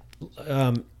look at it.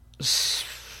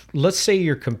 Let's say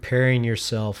you're comparing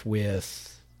yourself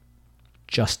with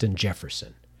Justin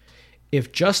Jefferson.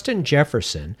 If Justin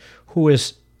Jefferson, who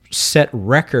has set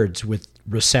records with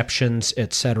receptions,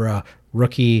 etc.,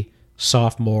 rookie,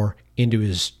 sophomore, into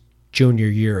his junior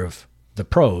year of the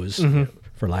pros,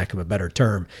 for lack of a better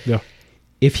term,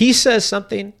 if he says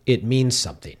something, it means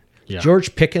something. Yeah.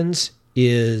 George Pickens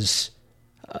is,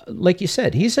 like you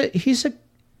said, he's a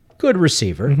good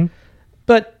receiver,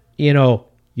 but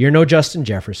you're no Justin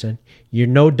Jefferson, you're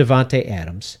no Devontae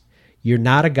Adams. You're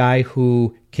not a guy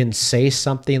who can say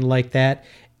something like that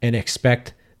and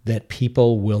expect that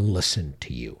people will listen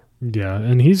to you. Yeah,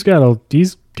 and he's got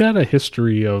a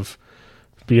history of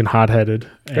being hot-headed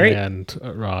and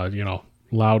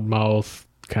loudmouth,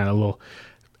 kind of little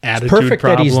attitude problem. It's perfect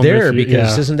that he's there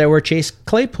because isn't that where Chase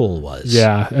Claypool was?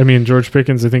 Yeah, I mean, George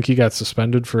Pickens, I think he got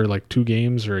suspended for like 2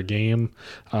 games or a game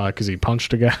because he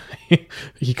punched a guy.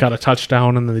 He caught a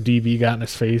touchdown and then the DB got in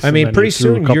his face. I mean, pretty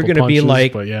soon you're going to be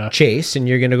like Chase, and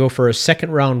you're going to go for a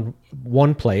second round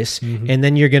one place, and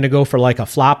then you're going to go for like a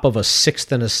flop of a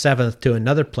 6th and a 7th to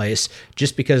another place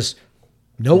just because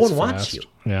no one wants you.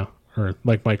 Yeah, or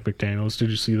like Mike McDaniels. Did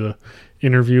you see the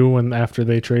interview after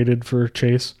they traded for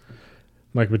Chase?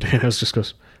 Mike McDaniels just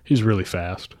goes, he's really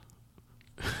fast.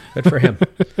 Good for him.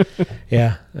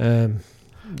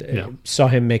 Saw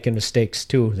him making mistakes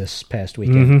too this past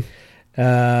weekend.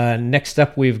 Next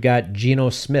up, we've got Geno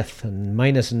Smith,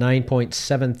 minus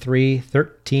 9.73,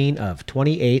 13 of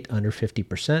 28, under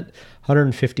 50%,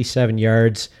 157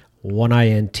 yards, 1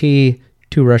 INT, 2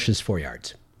 rushes, 4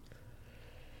 yards.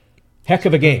 Heck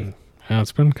of a game. Yeah,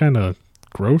 it's been kind of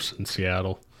gross in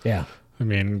Seattle. Yeah. I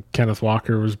mean, Kenneth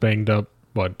Walker was banged up,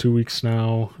 2 weeks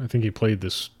now? I think he played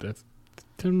this. I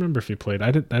don't remember if he played.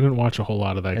 I didn't watch a whole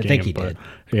lot of that game. I think he did.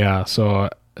 Yeah, so,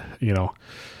 I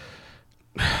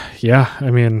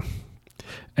mean,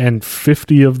 and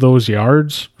 50 of those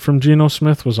yards from Geno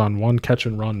Smith was on one catch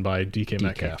and run by DK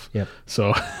Metcalf. Yep.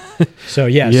 So, so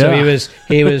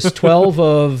he was 12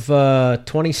 of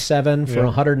 27 for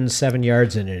 107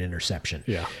 yards and an interception.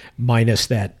 Yeah. Minus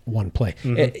that one play.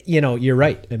 You're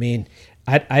right. I mean,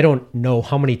 I don't know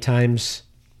how many times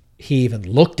he even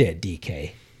looked at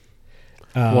DK.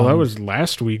 Well, that was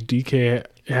last week. DK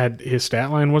had his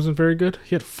stat line wasn't very good.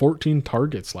 He had 14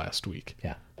 targets last week.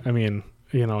 Yeah. I mean,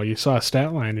 you saw a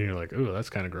stat line and you're like, "Ooh, that's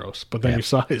kind of gross." But then you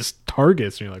saw his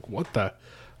targets and you're like, "What the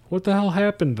hell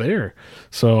happened there?"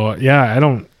 So, yeah, I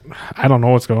don't know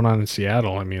what's going on in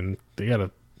Seattle. I mean, they got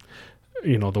to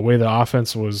the way the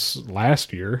offense was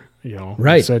last year,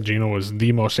 right. Said Geno was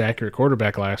the most accurate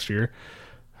quarterback last year.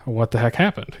 What the heck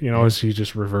happened? Is he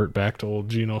just revert back to old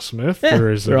Geno Smith? Or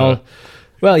is it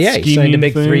he signed a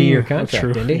big 3-year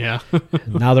contract, didn't he? Yeah.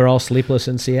 Now they're all sleepless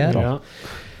in Seattle.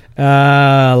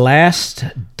 Yeah. Last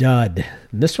dud.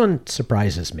 This one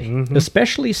surprises me,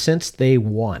 especially since they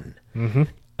won.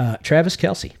 Travis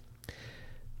Kelce.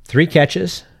 3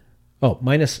 catches.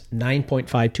 Minus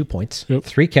 9.52 points. Yep.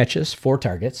 3 catches, 4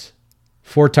 targets.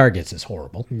 4 targets is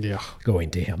horrible. Yeah.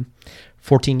 Going to him.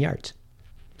 14 yards.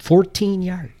 14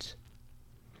 yards.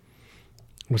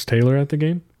 Was Taylor at the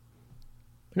game?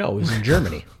 No, it was in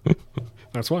Germany.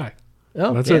 That's why.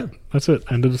 Oh, That's yeah. it. That's it.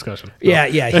 End of discussion. Yeah,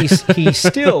 he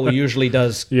still usually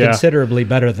does considerably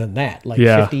better than that, like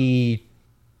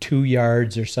 52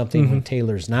 yards or something when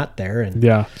Taylor's not there. And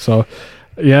Yeah. So,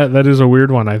 yeah, that is a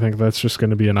weird one. I think that's just going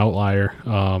to be an outlier.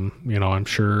 I'm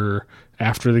sure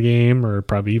after the game or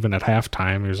probably even at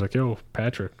halftime, he was like, "Yo,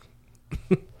 Patrick,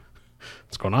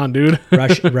 what's going on, dude?"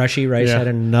 Rushy Rice had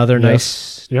another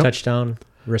nice Yep. touchdown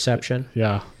reception.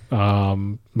 Yeah.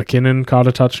 McKinnon caught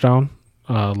a touchdown.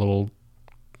 A little,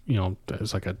 it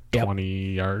was like a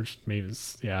 20 yards. Maybe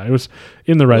it was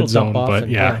in the red zone, but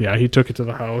he took it to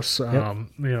the house.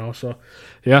 So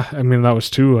yeah, I mean, that was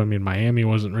two. I mean, Miami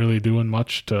wasn't really doing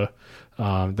much to,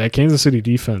 that Kansas City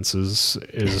defense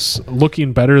is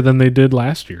looking better than they did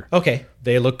last year. Okay.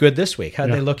 They look good this week.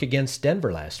 How'd they look against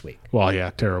Denver last week? Well,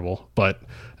 yeah, terrible. But,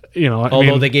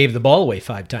 although they gave the ball away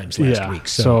 5 times last week.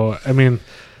 So, I mean,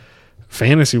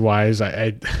 fantasy wise,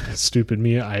 I stupid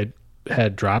me, I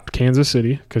had dropped Kansas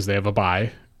City because they have a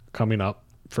bye coming up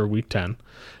for week 10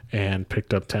 and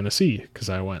picked up Tennessee because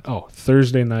I went,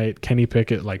 Thursday night, Kenny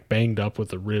Pickett banged up with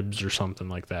the ribs or something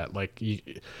like that.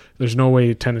 There's no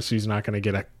way Tennessee's not going to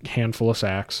get a handful of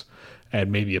sacks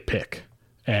and maybe a pick.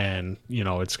 And,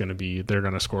 it's going to be, they're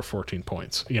going to score 14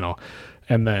 points,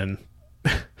 and then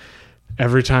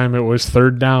every time it was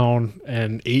third down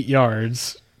and 8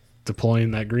 yards,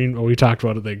 deploying that we talked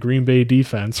about it, the Green Bay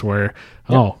defense where,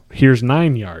 here's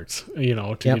 9 yards,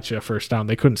 to get you a first down.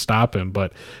 They couldn't stop him.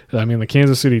 But I mean, the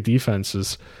Kansas City defense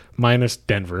is minus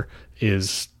Denver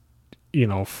is,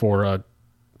 for a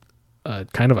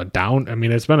kind of a down. I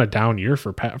mean, it's been a down year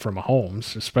for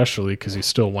Mahomes, especially because he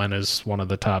still went as one of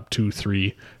the top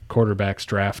 2-3 quarterbacks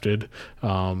drafted,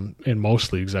 in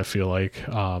most leagues. I feel like,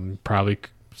 probably,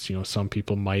 some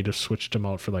people might have switched him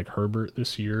out for Herbert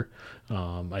this year.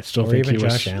 I still think even he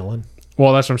was Josh Allen.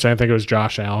 Well, that's what I'm saying. I think it was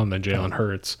Josh Allen, then Jalen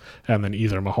Hurts, and then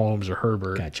either Mahomes or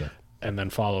Herbert. Gotcha. And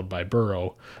then followed by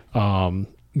Burrow.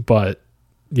 But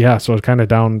yeah, so it's kind of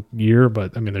down year,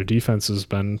 but I mean, their defense has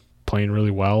been playing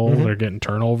really well. They're getting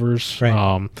turnovers.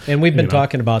 Right. And we've been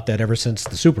talking about that ever since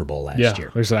the Super Bowl last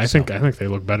year. Like I said, I think they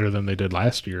look better than they did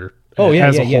last year. Oh, yeah,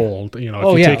 as yeah, a yeah. whole.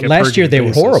 If you take it last year they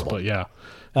were horrible. But yeah.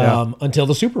 Until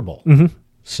the Super Bowl.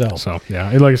 So yeah,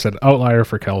 like I said, outlier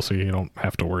for Kelsey. You don't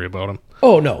have to worry about him.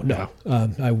 Oh, no.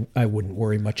 I wouldn't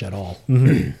worry much at all.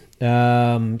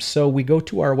 So we go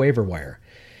to our waiver wire,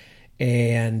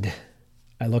 and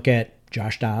I look at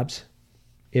Josh Dobbs,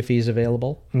 if he's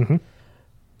available.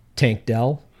 Tank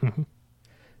Dell.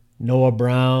 Noah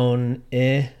Brown,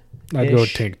 I'd go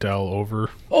Tank Dell over.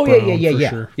 Oh, Brown yeah.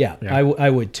 Sure. Yeah. I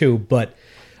would too, but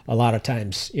a lot of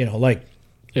times,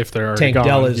 if they're already Tank gone,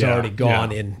 Dell is already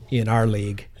gone in our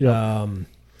league. Yep.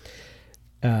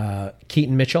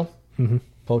 Keaton Mitchell,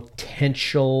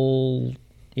 potential,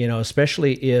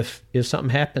 especially if something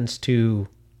happens to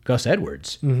Gus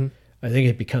Edwards, I think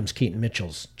it becomes Keaton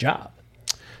Mitchell's job.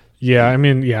 Yeah, I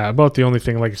mean, about the only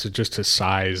thing, like I said, just his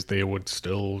size, they would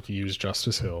still use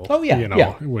Justice Hill. Oh,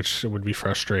 yeah, which would be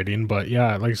frustrating. But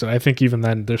yeah, like I said, I think even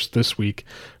then this week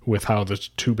with how the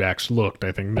two backs looked,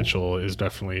 I think Mitchell is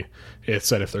definitely, it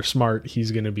said if they're smart, he's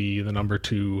going to be the number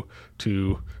 2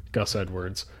 to Gus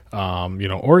Edwards.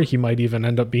 Or he might even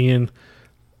end up being,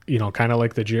 kind of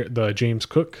like the James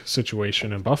Cook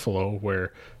situation in Buffalo,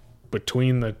 where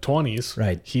between the 20s,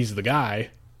 right, he's the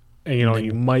guy. And,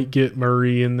 you might get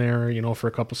Murray in there, for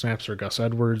a couple snaps, or Gus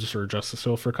Edwards or Justice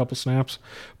Hill for a couple snaps.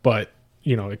 But,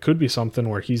 it could be something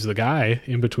where he's the guy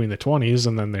in between the 20s,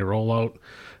 and then they roll out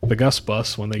the Gus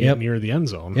bus when they get near the end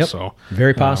zone. Yep. So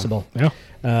very possible.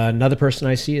 Another person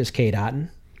I see is Cade Otton.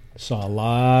 Saw a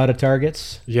lot of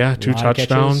targets. Yeah, 2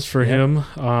 touchdowns for him.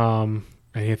 And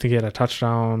I think he had a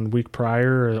touchdown week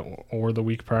prior or the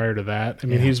week prior to that. I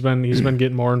mean, he's been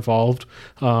getting more involved.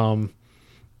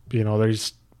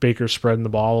 There's Baker spreading the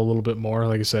ball a little bit more.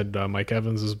 Like I said, Mike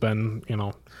Evans has been,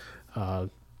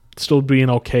 still being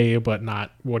okay, but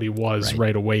not what he was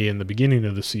right away in the beginning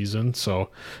of the season. So,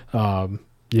 I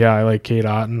like Cade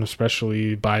Otton,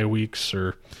 especially bye weeks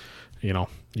or,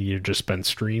 you've just been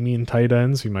streaming tight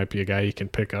ends. He might be a guy you can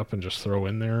pick up and just throw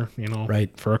in there,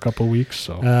 for a couple weeks.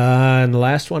 So, and the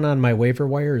last one on my waiver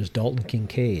wire is Dalton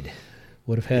Kincaid.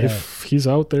 Would have had if he's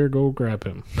out there, go grab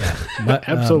him. But,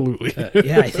 absolutely.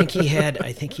 I think he had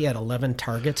 11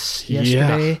 targets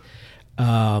yesterday.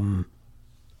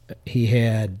 He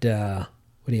had what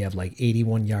do you have,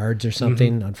 81 yards or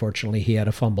something? Unfortunately, he had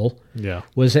a fumble. Yeah,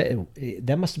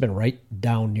 that must have been right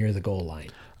down near the goal line?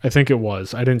 I think it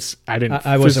was. I didn't.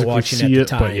 I wasn't watching see at the it,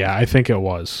 time, but yeah, I think it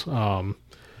was. I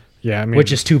mean,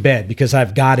 which is too bad because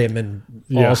I've got him, and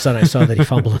all of a sudden I saw that he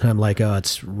fumbled, and I'm like, oh,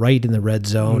 it's right in the red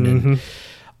zone. And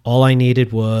All I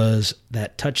needed was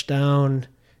that touchdown.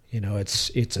 It's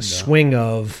a swing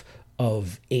of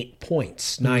 8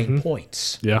 points, 9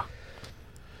 points. Yeah.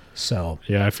 So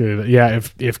Yeah, I feel that. Yeah,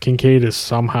 if Kincaid is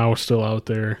somehow still out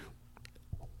there.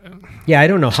 Yeah, I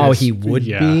don't know how he would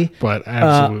be, but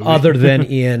absolutely. Other than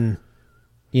in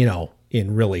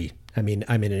really, I mean,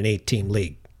 I'm in an 8-team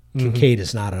league. Kincaid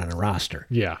is not on a roster.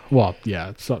 Yeah, well,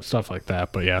 yeah, stuff like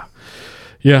that. But yeah,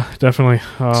 definitely.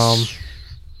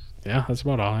 Yeah, that's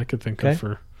about all I could think of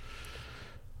for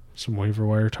some waiver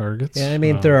wire targets. Yeah, I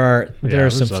mean, there are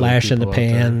some flash in the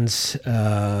pans.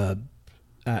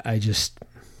 I just,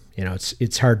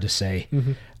 it's hard to say.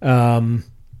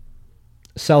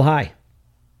 Sell high.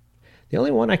 The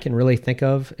only one I can really think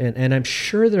of, and I'm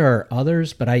sure there are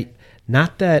others, but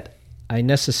not that I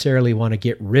necessarily want to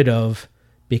get rid of,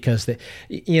 because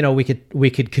we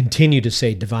could continue to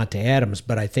say Devontae Adams,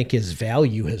 but I think his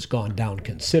value has gone down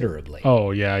considerably.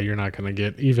 Oh yeah, you're not going to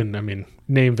get even. I mean,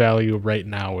 name value right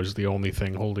now is the only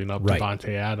thing holding up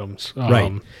Devontae Adams.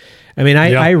 Right. I mean,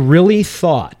 I really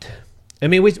thought. I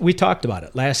mean, we talked about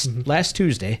it last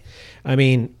Tuesday. I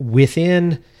mean,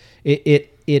 within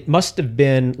it must have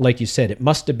been, like you said, it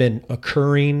must have been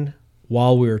occurring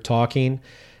while we were talking.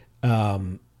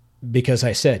 Because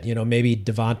I said, maybe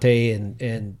Devontae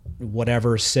and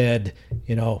whatever said,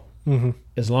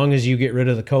 as long as you get rid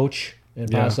of the coach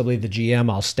and possibly the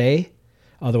GM, I'll stay.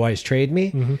 Otherwise, trade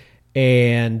me.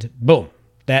 And boom,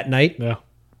 that night,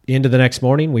 into the next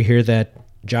morning, we hear that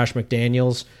Josh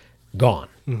McDaniels gone,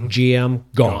 GM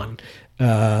gone,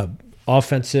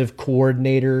 offensive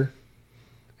coordinator,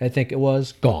 I think it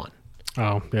was, gone.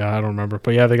 Oh yeah, I don't remember,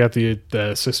 but yeah, they got the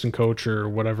assistant coach or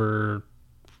whatever.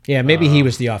 Yeah, maybe he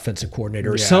was the offensive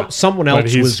coordinator. Yeah. Someone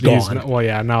else was gone.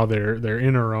 Now they're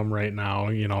interim right now.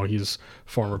 He's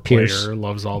former player,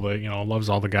 loves all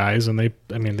the guys, and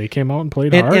they came out and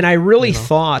played hard. And I really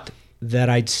thought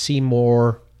that I'd see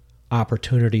more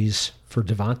opportunities for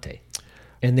Devontae,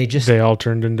 and they all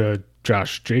turned into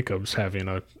Josh Jacobs having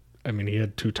he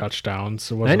had 2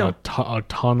 touchdowns. It wasn't a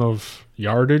ton of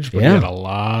yardage, but he had a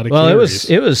lot of carries.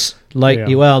 It was like,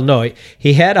 he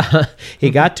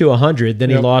got to 100, then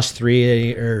he lost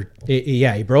 3,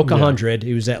 he broke 100.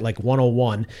 He was at like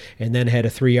 101, and then had a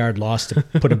 3-yard loss to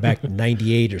put him back to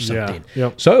 98 or something. Yeah.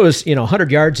 Yep. So it was,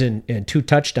 100 yards and 2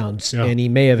 touchdowns, and he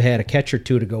may have had a catch or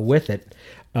 2 to go with it.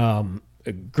 A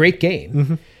great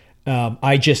game.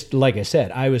 I just, like I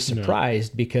said, I was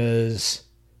surprised because...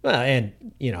 I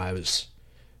was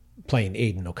playing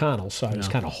Aiden O'Connell, so I was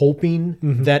kind of hoping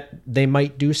that they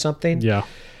might do something. Yeah.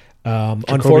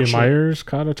 Unfortunately, Myers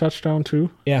caught a touchdown too.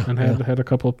 Yeah. And had a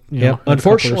couple.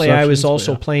 Unfortunately, I was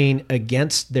also playing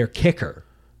against their kicker.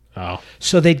 Oh.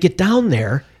 So they'd get down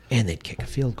there and they'd kick a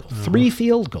field goal. 3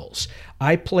 field goals.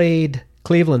 I played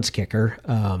Cleveland's kicker,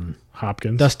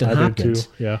 Hopkins. Dustin Hopkins.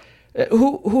 Too. Yeah.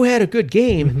 Who had a good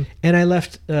game, and I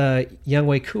left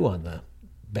Younghoe Koo on the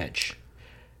bench.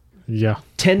 Yeah,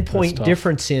 10-point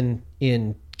difference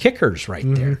in kickers right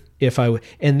there.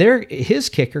 His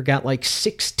kicker got like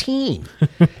 16.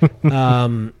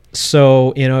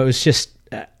 So it was just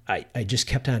I just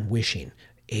kept on wishing,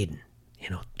 Aiden,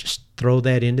 just throw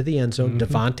that into the end zone.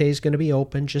 Devontae's going to be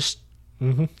open. Just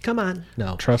come on,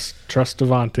 no, trust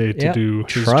Devontae to do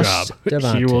his job.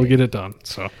 Devontae. He will get it done.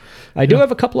 So I do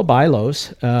have a couple of buy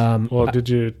lows. Did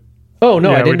you? Oh,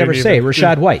 no, I didn't ever say.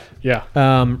 Rashad White. Yeah.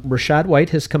 Rashad White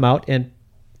has come out and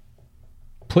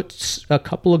put a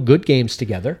couple of good games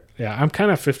together. Yeah, I'm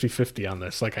kind of 50-50 on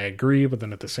this. Like, I agree, but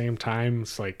then at the same time,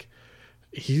 it's like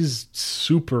he's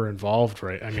super involved,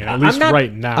 right? I mean, at least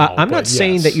right now. I'm not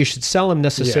saying that you should sell him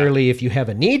necessarily if you have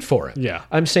a need for it. Yeah.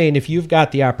 I'm saying if you've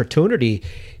got the opportunity,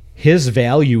 his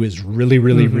value is really,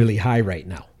 really, really high right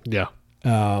now. Yeah.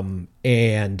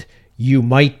 And you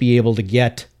might be able to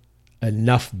get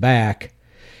enough back,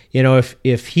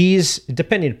 if he's,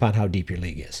 depending upon how deep your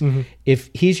league is, if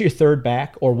he's your third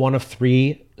back or one of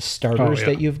 3 starters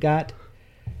that you've got,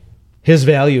 his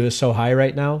value is so high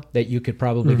right now that you could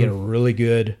probably get a really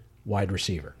good wide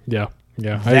receiver. Yeah,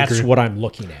 that's what I'm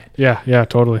looking at. Yeah,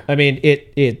 totally. I mean,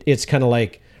 it's kind of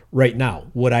like right now,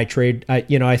 would I trade?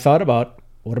 I thought about,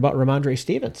 what about Ramondre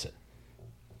Stevenson?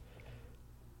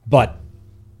 But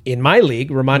in my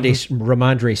league,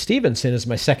 Ramondre Stevenson is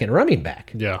my second running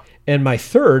back. Yeah. And my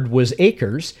third was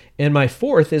Akers, and my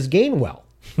fourth is Gainwell.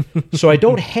 So I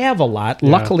don't have a lot. Yeah.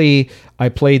 Luckily, I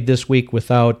played this week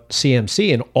without CMC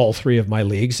in all 3 of my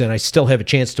leagues, and I still have a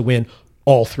chance to win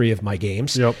all 3 of my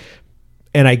games. Yep.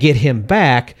 And I get him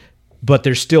back, but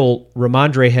there's still,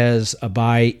 Ramondre has a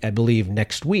bye, I believe,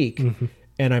 next week,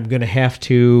 and I'm going to have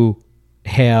to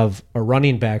have a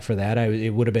running back for that.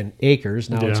 It would have been Akers.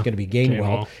 Now it's Yeah, going to be Gainwell.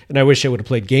 Gainwell. And I wish I would have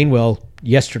played Gainwell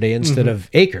yesterday instead of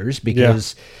Akers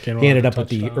because Gainwell he ended had up a with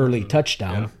the touchdown. early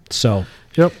touchdown. Yeah. So,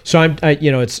 Yep.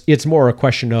 it's more a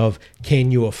question of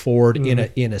can you afford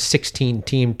in a 16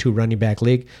 team 2 running back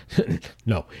league?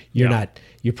 No, you're Yeah. not.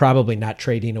 You're probably not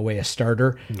trading away a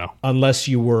starter. No. Unless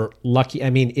you were lucky.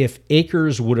 I mean, if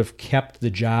Akers would have kept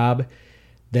the job,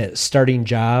 that starting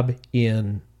job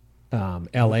in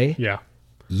LA, Yeah.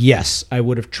 yes, I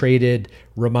would have traded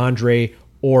Ramondre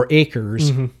or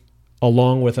Akers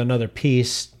along with another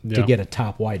piece to Yeah. get a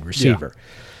top wide receiver.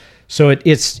 So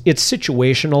it's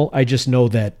situational. I just know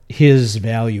that his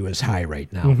value is high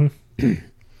right now.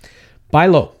 Buy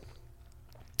low.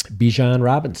 Bijan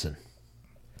Robinson.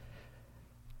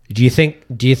 Do you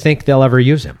think they'll ever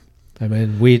use him? I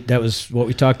mean, that was what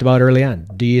we talked about early on.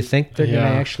 Do you think they're going to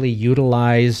actually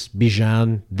utilize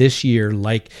Bijan this year?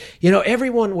 Like,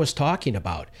 everyone was talking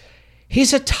about.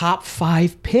 He's a top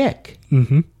 5 pick.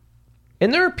 Mm-hmm.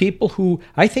 And there are people who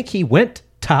I think he went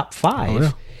top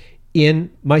 5 in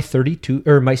my 32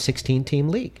 or my 16 team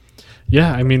league.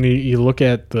 Yeah, I mean, you look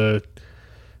at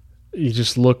you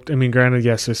just looked. I mean, granted,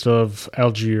 yes, they still have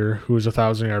Algier, who was a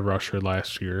 1,000-yard rusher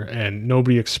last year, and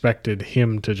nobody expected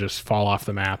him to just fall off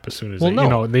the map as soon as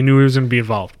they knew he was going to be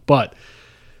involved. But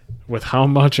with how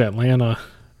much Atlanta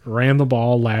ran the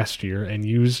ball last year and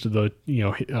used the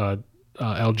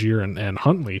Algier and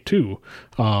Huntley too,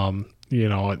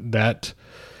 that.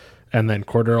 And then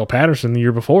Cordero Patterson the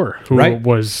year before, who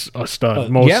was a stud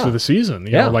most of the season.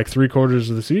 You know, like 3/4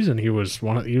 of the season, he was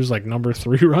like number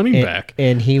 3 running back.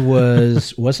 And he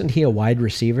wasn't he a wide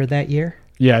receiver that year?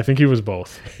 Yeah, I think he was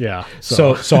both. Yeah.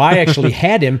 So I actually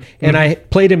had him, and I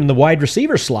played him in the wide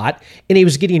receiver slot, and he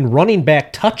was getting running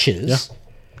back touches.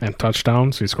 Yeah. And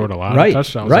touchdowns. He scored a lot of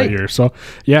touchdowns that year. So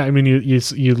yeah, I mean,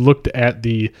 you looked at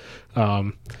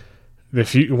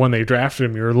when they drafted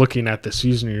him, you were looking at the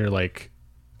season, and you're like,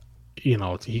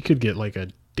 he could get like a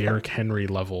Derrick Henry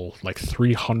level, like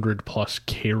 300 plus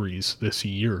carries this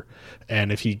year.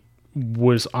 And if he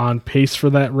was on pace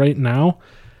for that right now,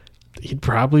 he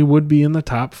probably would be in the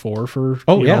top 4 for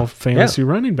fantasy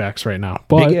running backs right now.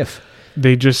 But big if.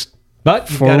 They just...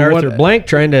 But you've got Arthur Blank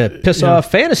trying to piss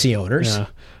off fantasy owners.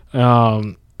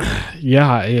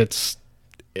 Yeah. It's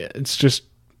just...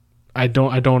 I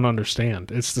don't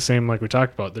understand. It's the same like we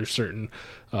talked about. There's certain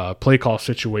play call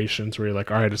situations where you're like,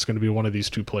 all right, it's going to be one of these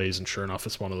 2 plays, and sure enough,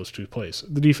 it's one of those 2 plays.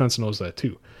 The defense knows that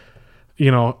too.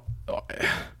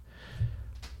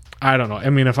 I don't know. I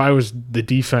mean, if I was the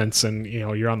defense and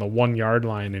you're on the 1-yard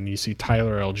line and you see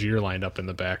Tyler Algier lined up in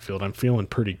the backfield, I'm feeling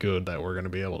pretty good that we're going to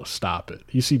be able to stop it.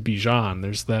 You see Bijan,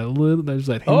 there's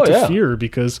that hint of fear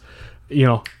because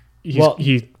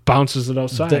he bounces it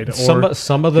outside.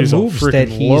 Some of the moves that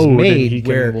he's made, he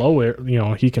can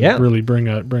he can really bring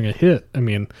a hit. I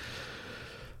mean,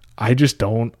 I just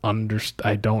don't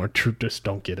understand. Just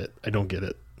don't get it. I don't get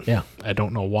it. Yeah, I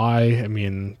don't know why. I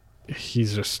mean, he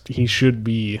should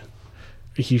be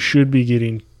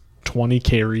getting 20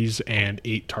 carries and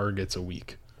 8 targets a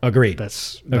week. Agreed.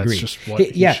 That's Agreed. just what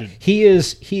he should. He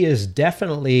is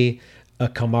definitely a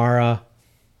Kamara,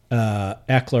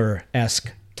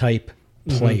 Eckler-esque type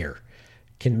player.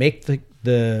 Can make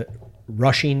the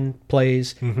rushing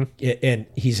plays, and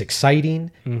he's exciting,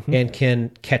 and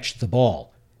can catch the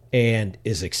ball, and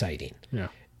is exciting. Yeah,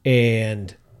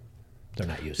 and they're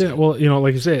not using. Yeah, well,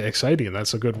 like you say, exciting.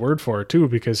 That's a good word for it too,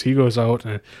 because he goes out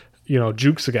and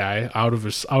jukes a guy out of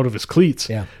his cleats.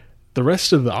 Yeah, the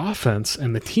rest of the offense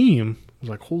and the team was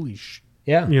like, holy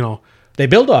yeah, they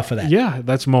build off of that. Yeah,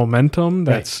 that's momentum.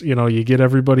 That's you get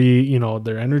everybody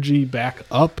their energy back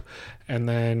up. And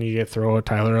then you throw a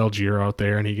Tyler Algier out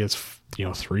there, and he gets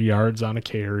 3 yards on a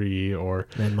carry, or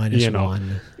then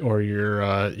 -1, or you're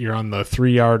on the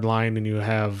 3-yard line, and you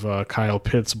have Kyle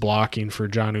Pitts blocking for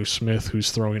Jonnu Smith,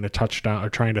 who's throwing a touchdown or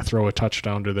trying to throw a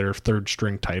touchdown to their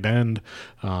 3rd-string tight end.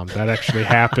 That actually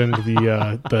happened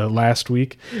the last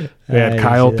week. They had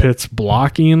Kyle Pitts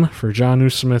blocking for Jonnu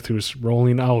Smith, who's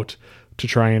rolling out to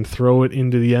try and throw it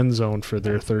into the end zone for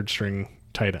their 3rd-string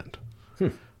tight end.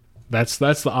 That's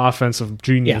the offensive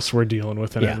genius we're dealing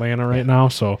with in Atlanta right now.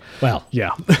 So,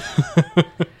 yeah.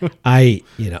 I'm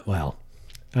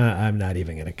not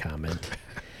even going to comment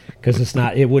because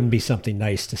it wouldn't be something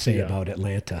nice to say about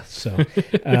Atlanta. So,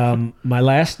 my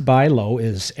last buy low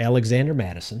is Alexander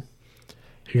Madison.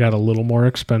 He got a little more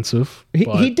expensive.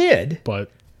 He did.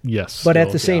 But yes. But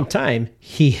at the same time,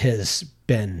 he has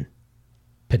been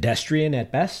pedestrian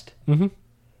at best. Mm-hmm.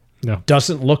 No.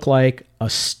 Doesn't look like a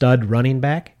stud running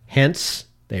back. Hence,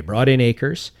 they brought in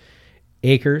Akers.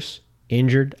 Akers,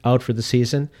 injured, out for the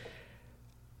season.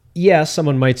 yeah,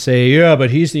 someone might say, yeah, but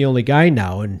he's the only guy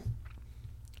now. And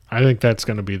I think that's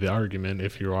going to be the argument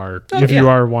if you are try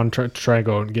to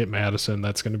go out and get Madison.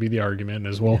 That's going to be the argument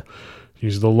as well. Yeah.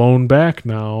 He's the lone back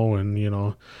now,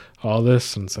 and all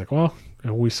this, and it's like, well,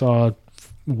 and we saw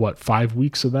 5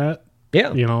 weeks of that.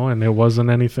 Yeah, and it wasn't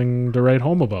anything to write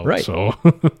home about. Right. So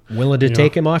willing to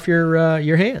take him off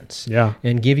your hands. Yeah,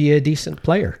 and give you a decent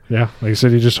player. Yeah, like I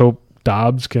said, you just hope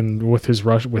Dobbs can with his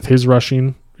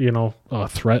rushing.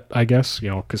 Threat, I guess,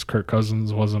 because Kirk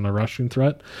Cousins wasn't a rushing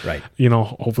threat. Right.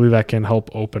 Hopefully that can help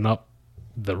open up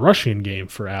the rushing game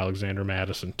for Alexander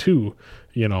Madison too,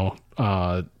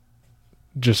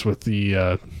 just with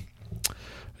the,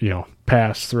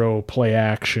 pass, throw, play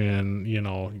action,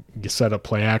 you set up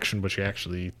play action, but you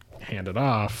actually hand it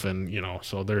off. And,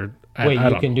 so they're... Wait,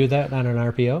 you can do that on an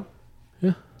RPO?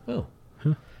 Yeah. Oh.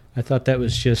 Huh. I thought that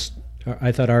was just...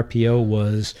 I thought RPO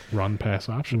was run pass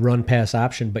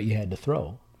option, but you had to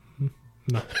throw.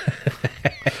 No,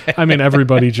 I mean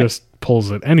everybody just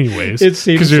pulls it anyways. It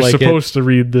seems because you're like supposed to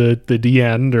read the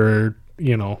end or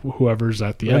whoever's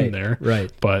at the end there,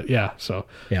 right? But yeah, so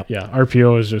yeah,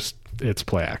 RPO is just it's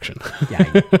play action.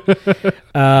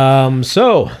 Yeah.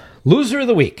 So loser of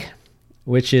the week,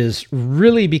 which is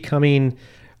really becoming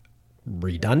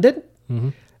redundant. Mm-hmm.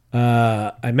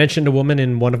 I mentioned a woman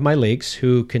in one of my leagues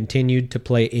who continued to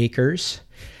play Akers,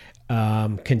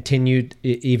 continued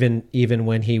even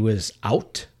when he was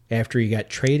out after he got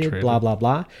traded, blah, blah,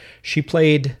 blah. She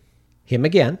played him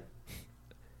again.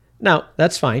 Now,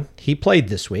 that's fine. He played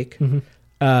this week,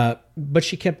 but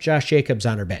she kept Josh Jacobs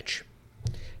on her bench.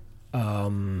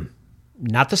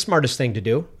 Not the smartest thing to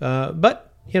do,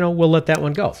 but, we'll let that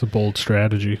one go. It's a bold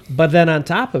strategy. But then on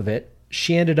top of it,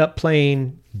 she ended up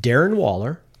playing Darren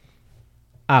Waller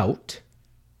out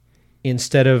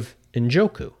instead of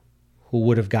Njoku, who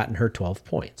would have gotten her 12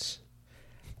 points.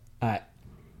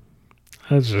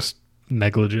 That's just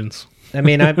negligence. I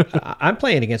mean, I'm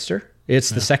playing against her.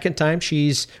 It's the second time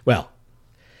she's... Well,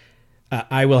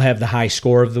 I will have the high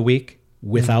score of the week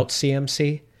without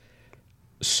CMC,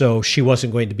 so she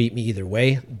wasn't going to beat me either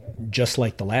way, just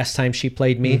like the last time she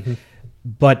played me. Mm-hmm.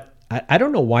 But I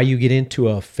don't know why you get into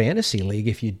a fantasy league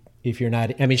if you're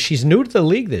not, I mean, she's new to the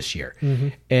league this year. Mm-hmm.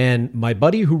 And my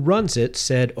buddy who runs it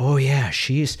said, oh yeah,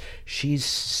 she's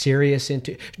serious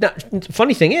into, now,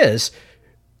 funny thing is,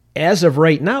 as of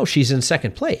right now, she's in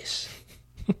second place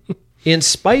in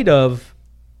spite of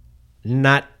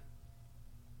not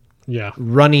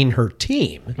running her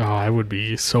team. Oh, I would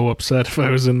be so upset if I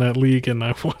was in that league and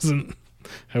I wasn't,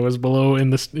 I was below in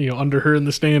the, under her in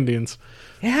the standings.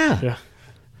 Yeah.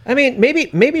 I mean,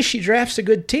 maybe she drafts a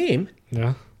good team.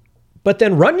 Yeah. But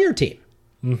then run your team.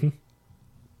 Mm-hmm.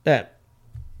 That.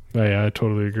 Yeah, I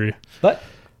totally agree. But,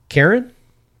 Karen,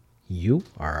 you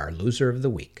are our loser of the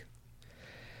week.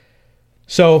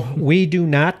 So we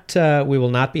will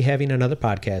not be having another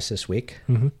podcast this week.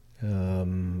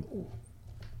 Mm-hmm.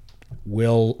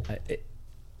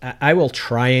 I will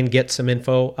try and get some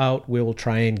info out. We will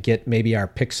try and get maybe our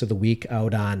picks of the week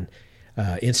out on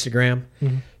Instagram,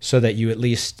 so that you at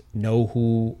least know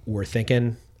who we're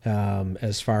thinking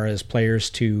as far as players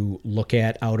to look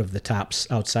at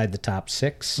outside the top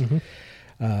six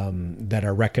that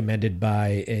are recommended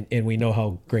by, and we know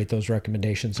how great those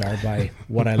recommendations are by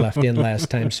what I left in last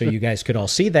time, so you guys could all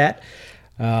see that.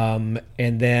 And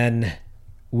then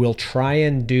we'll try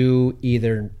and do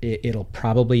it'll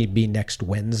probably be next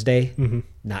Wednesday,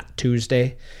 not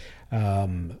Tuesday,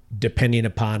 depending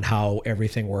upon how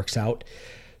everything works out.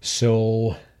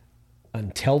 So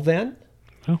until then,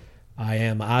 I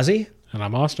am Ozzy. And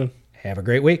I'm Austin. Have a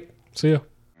great week. See ya.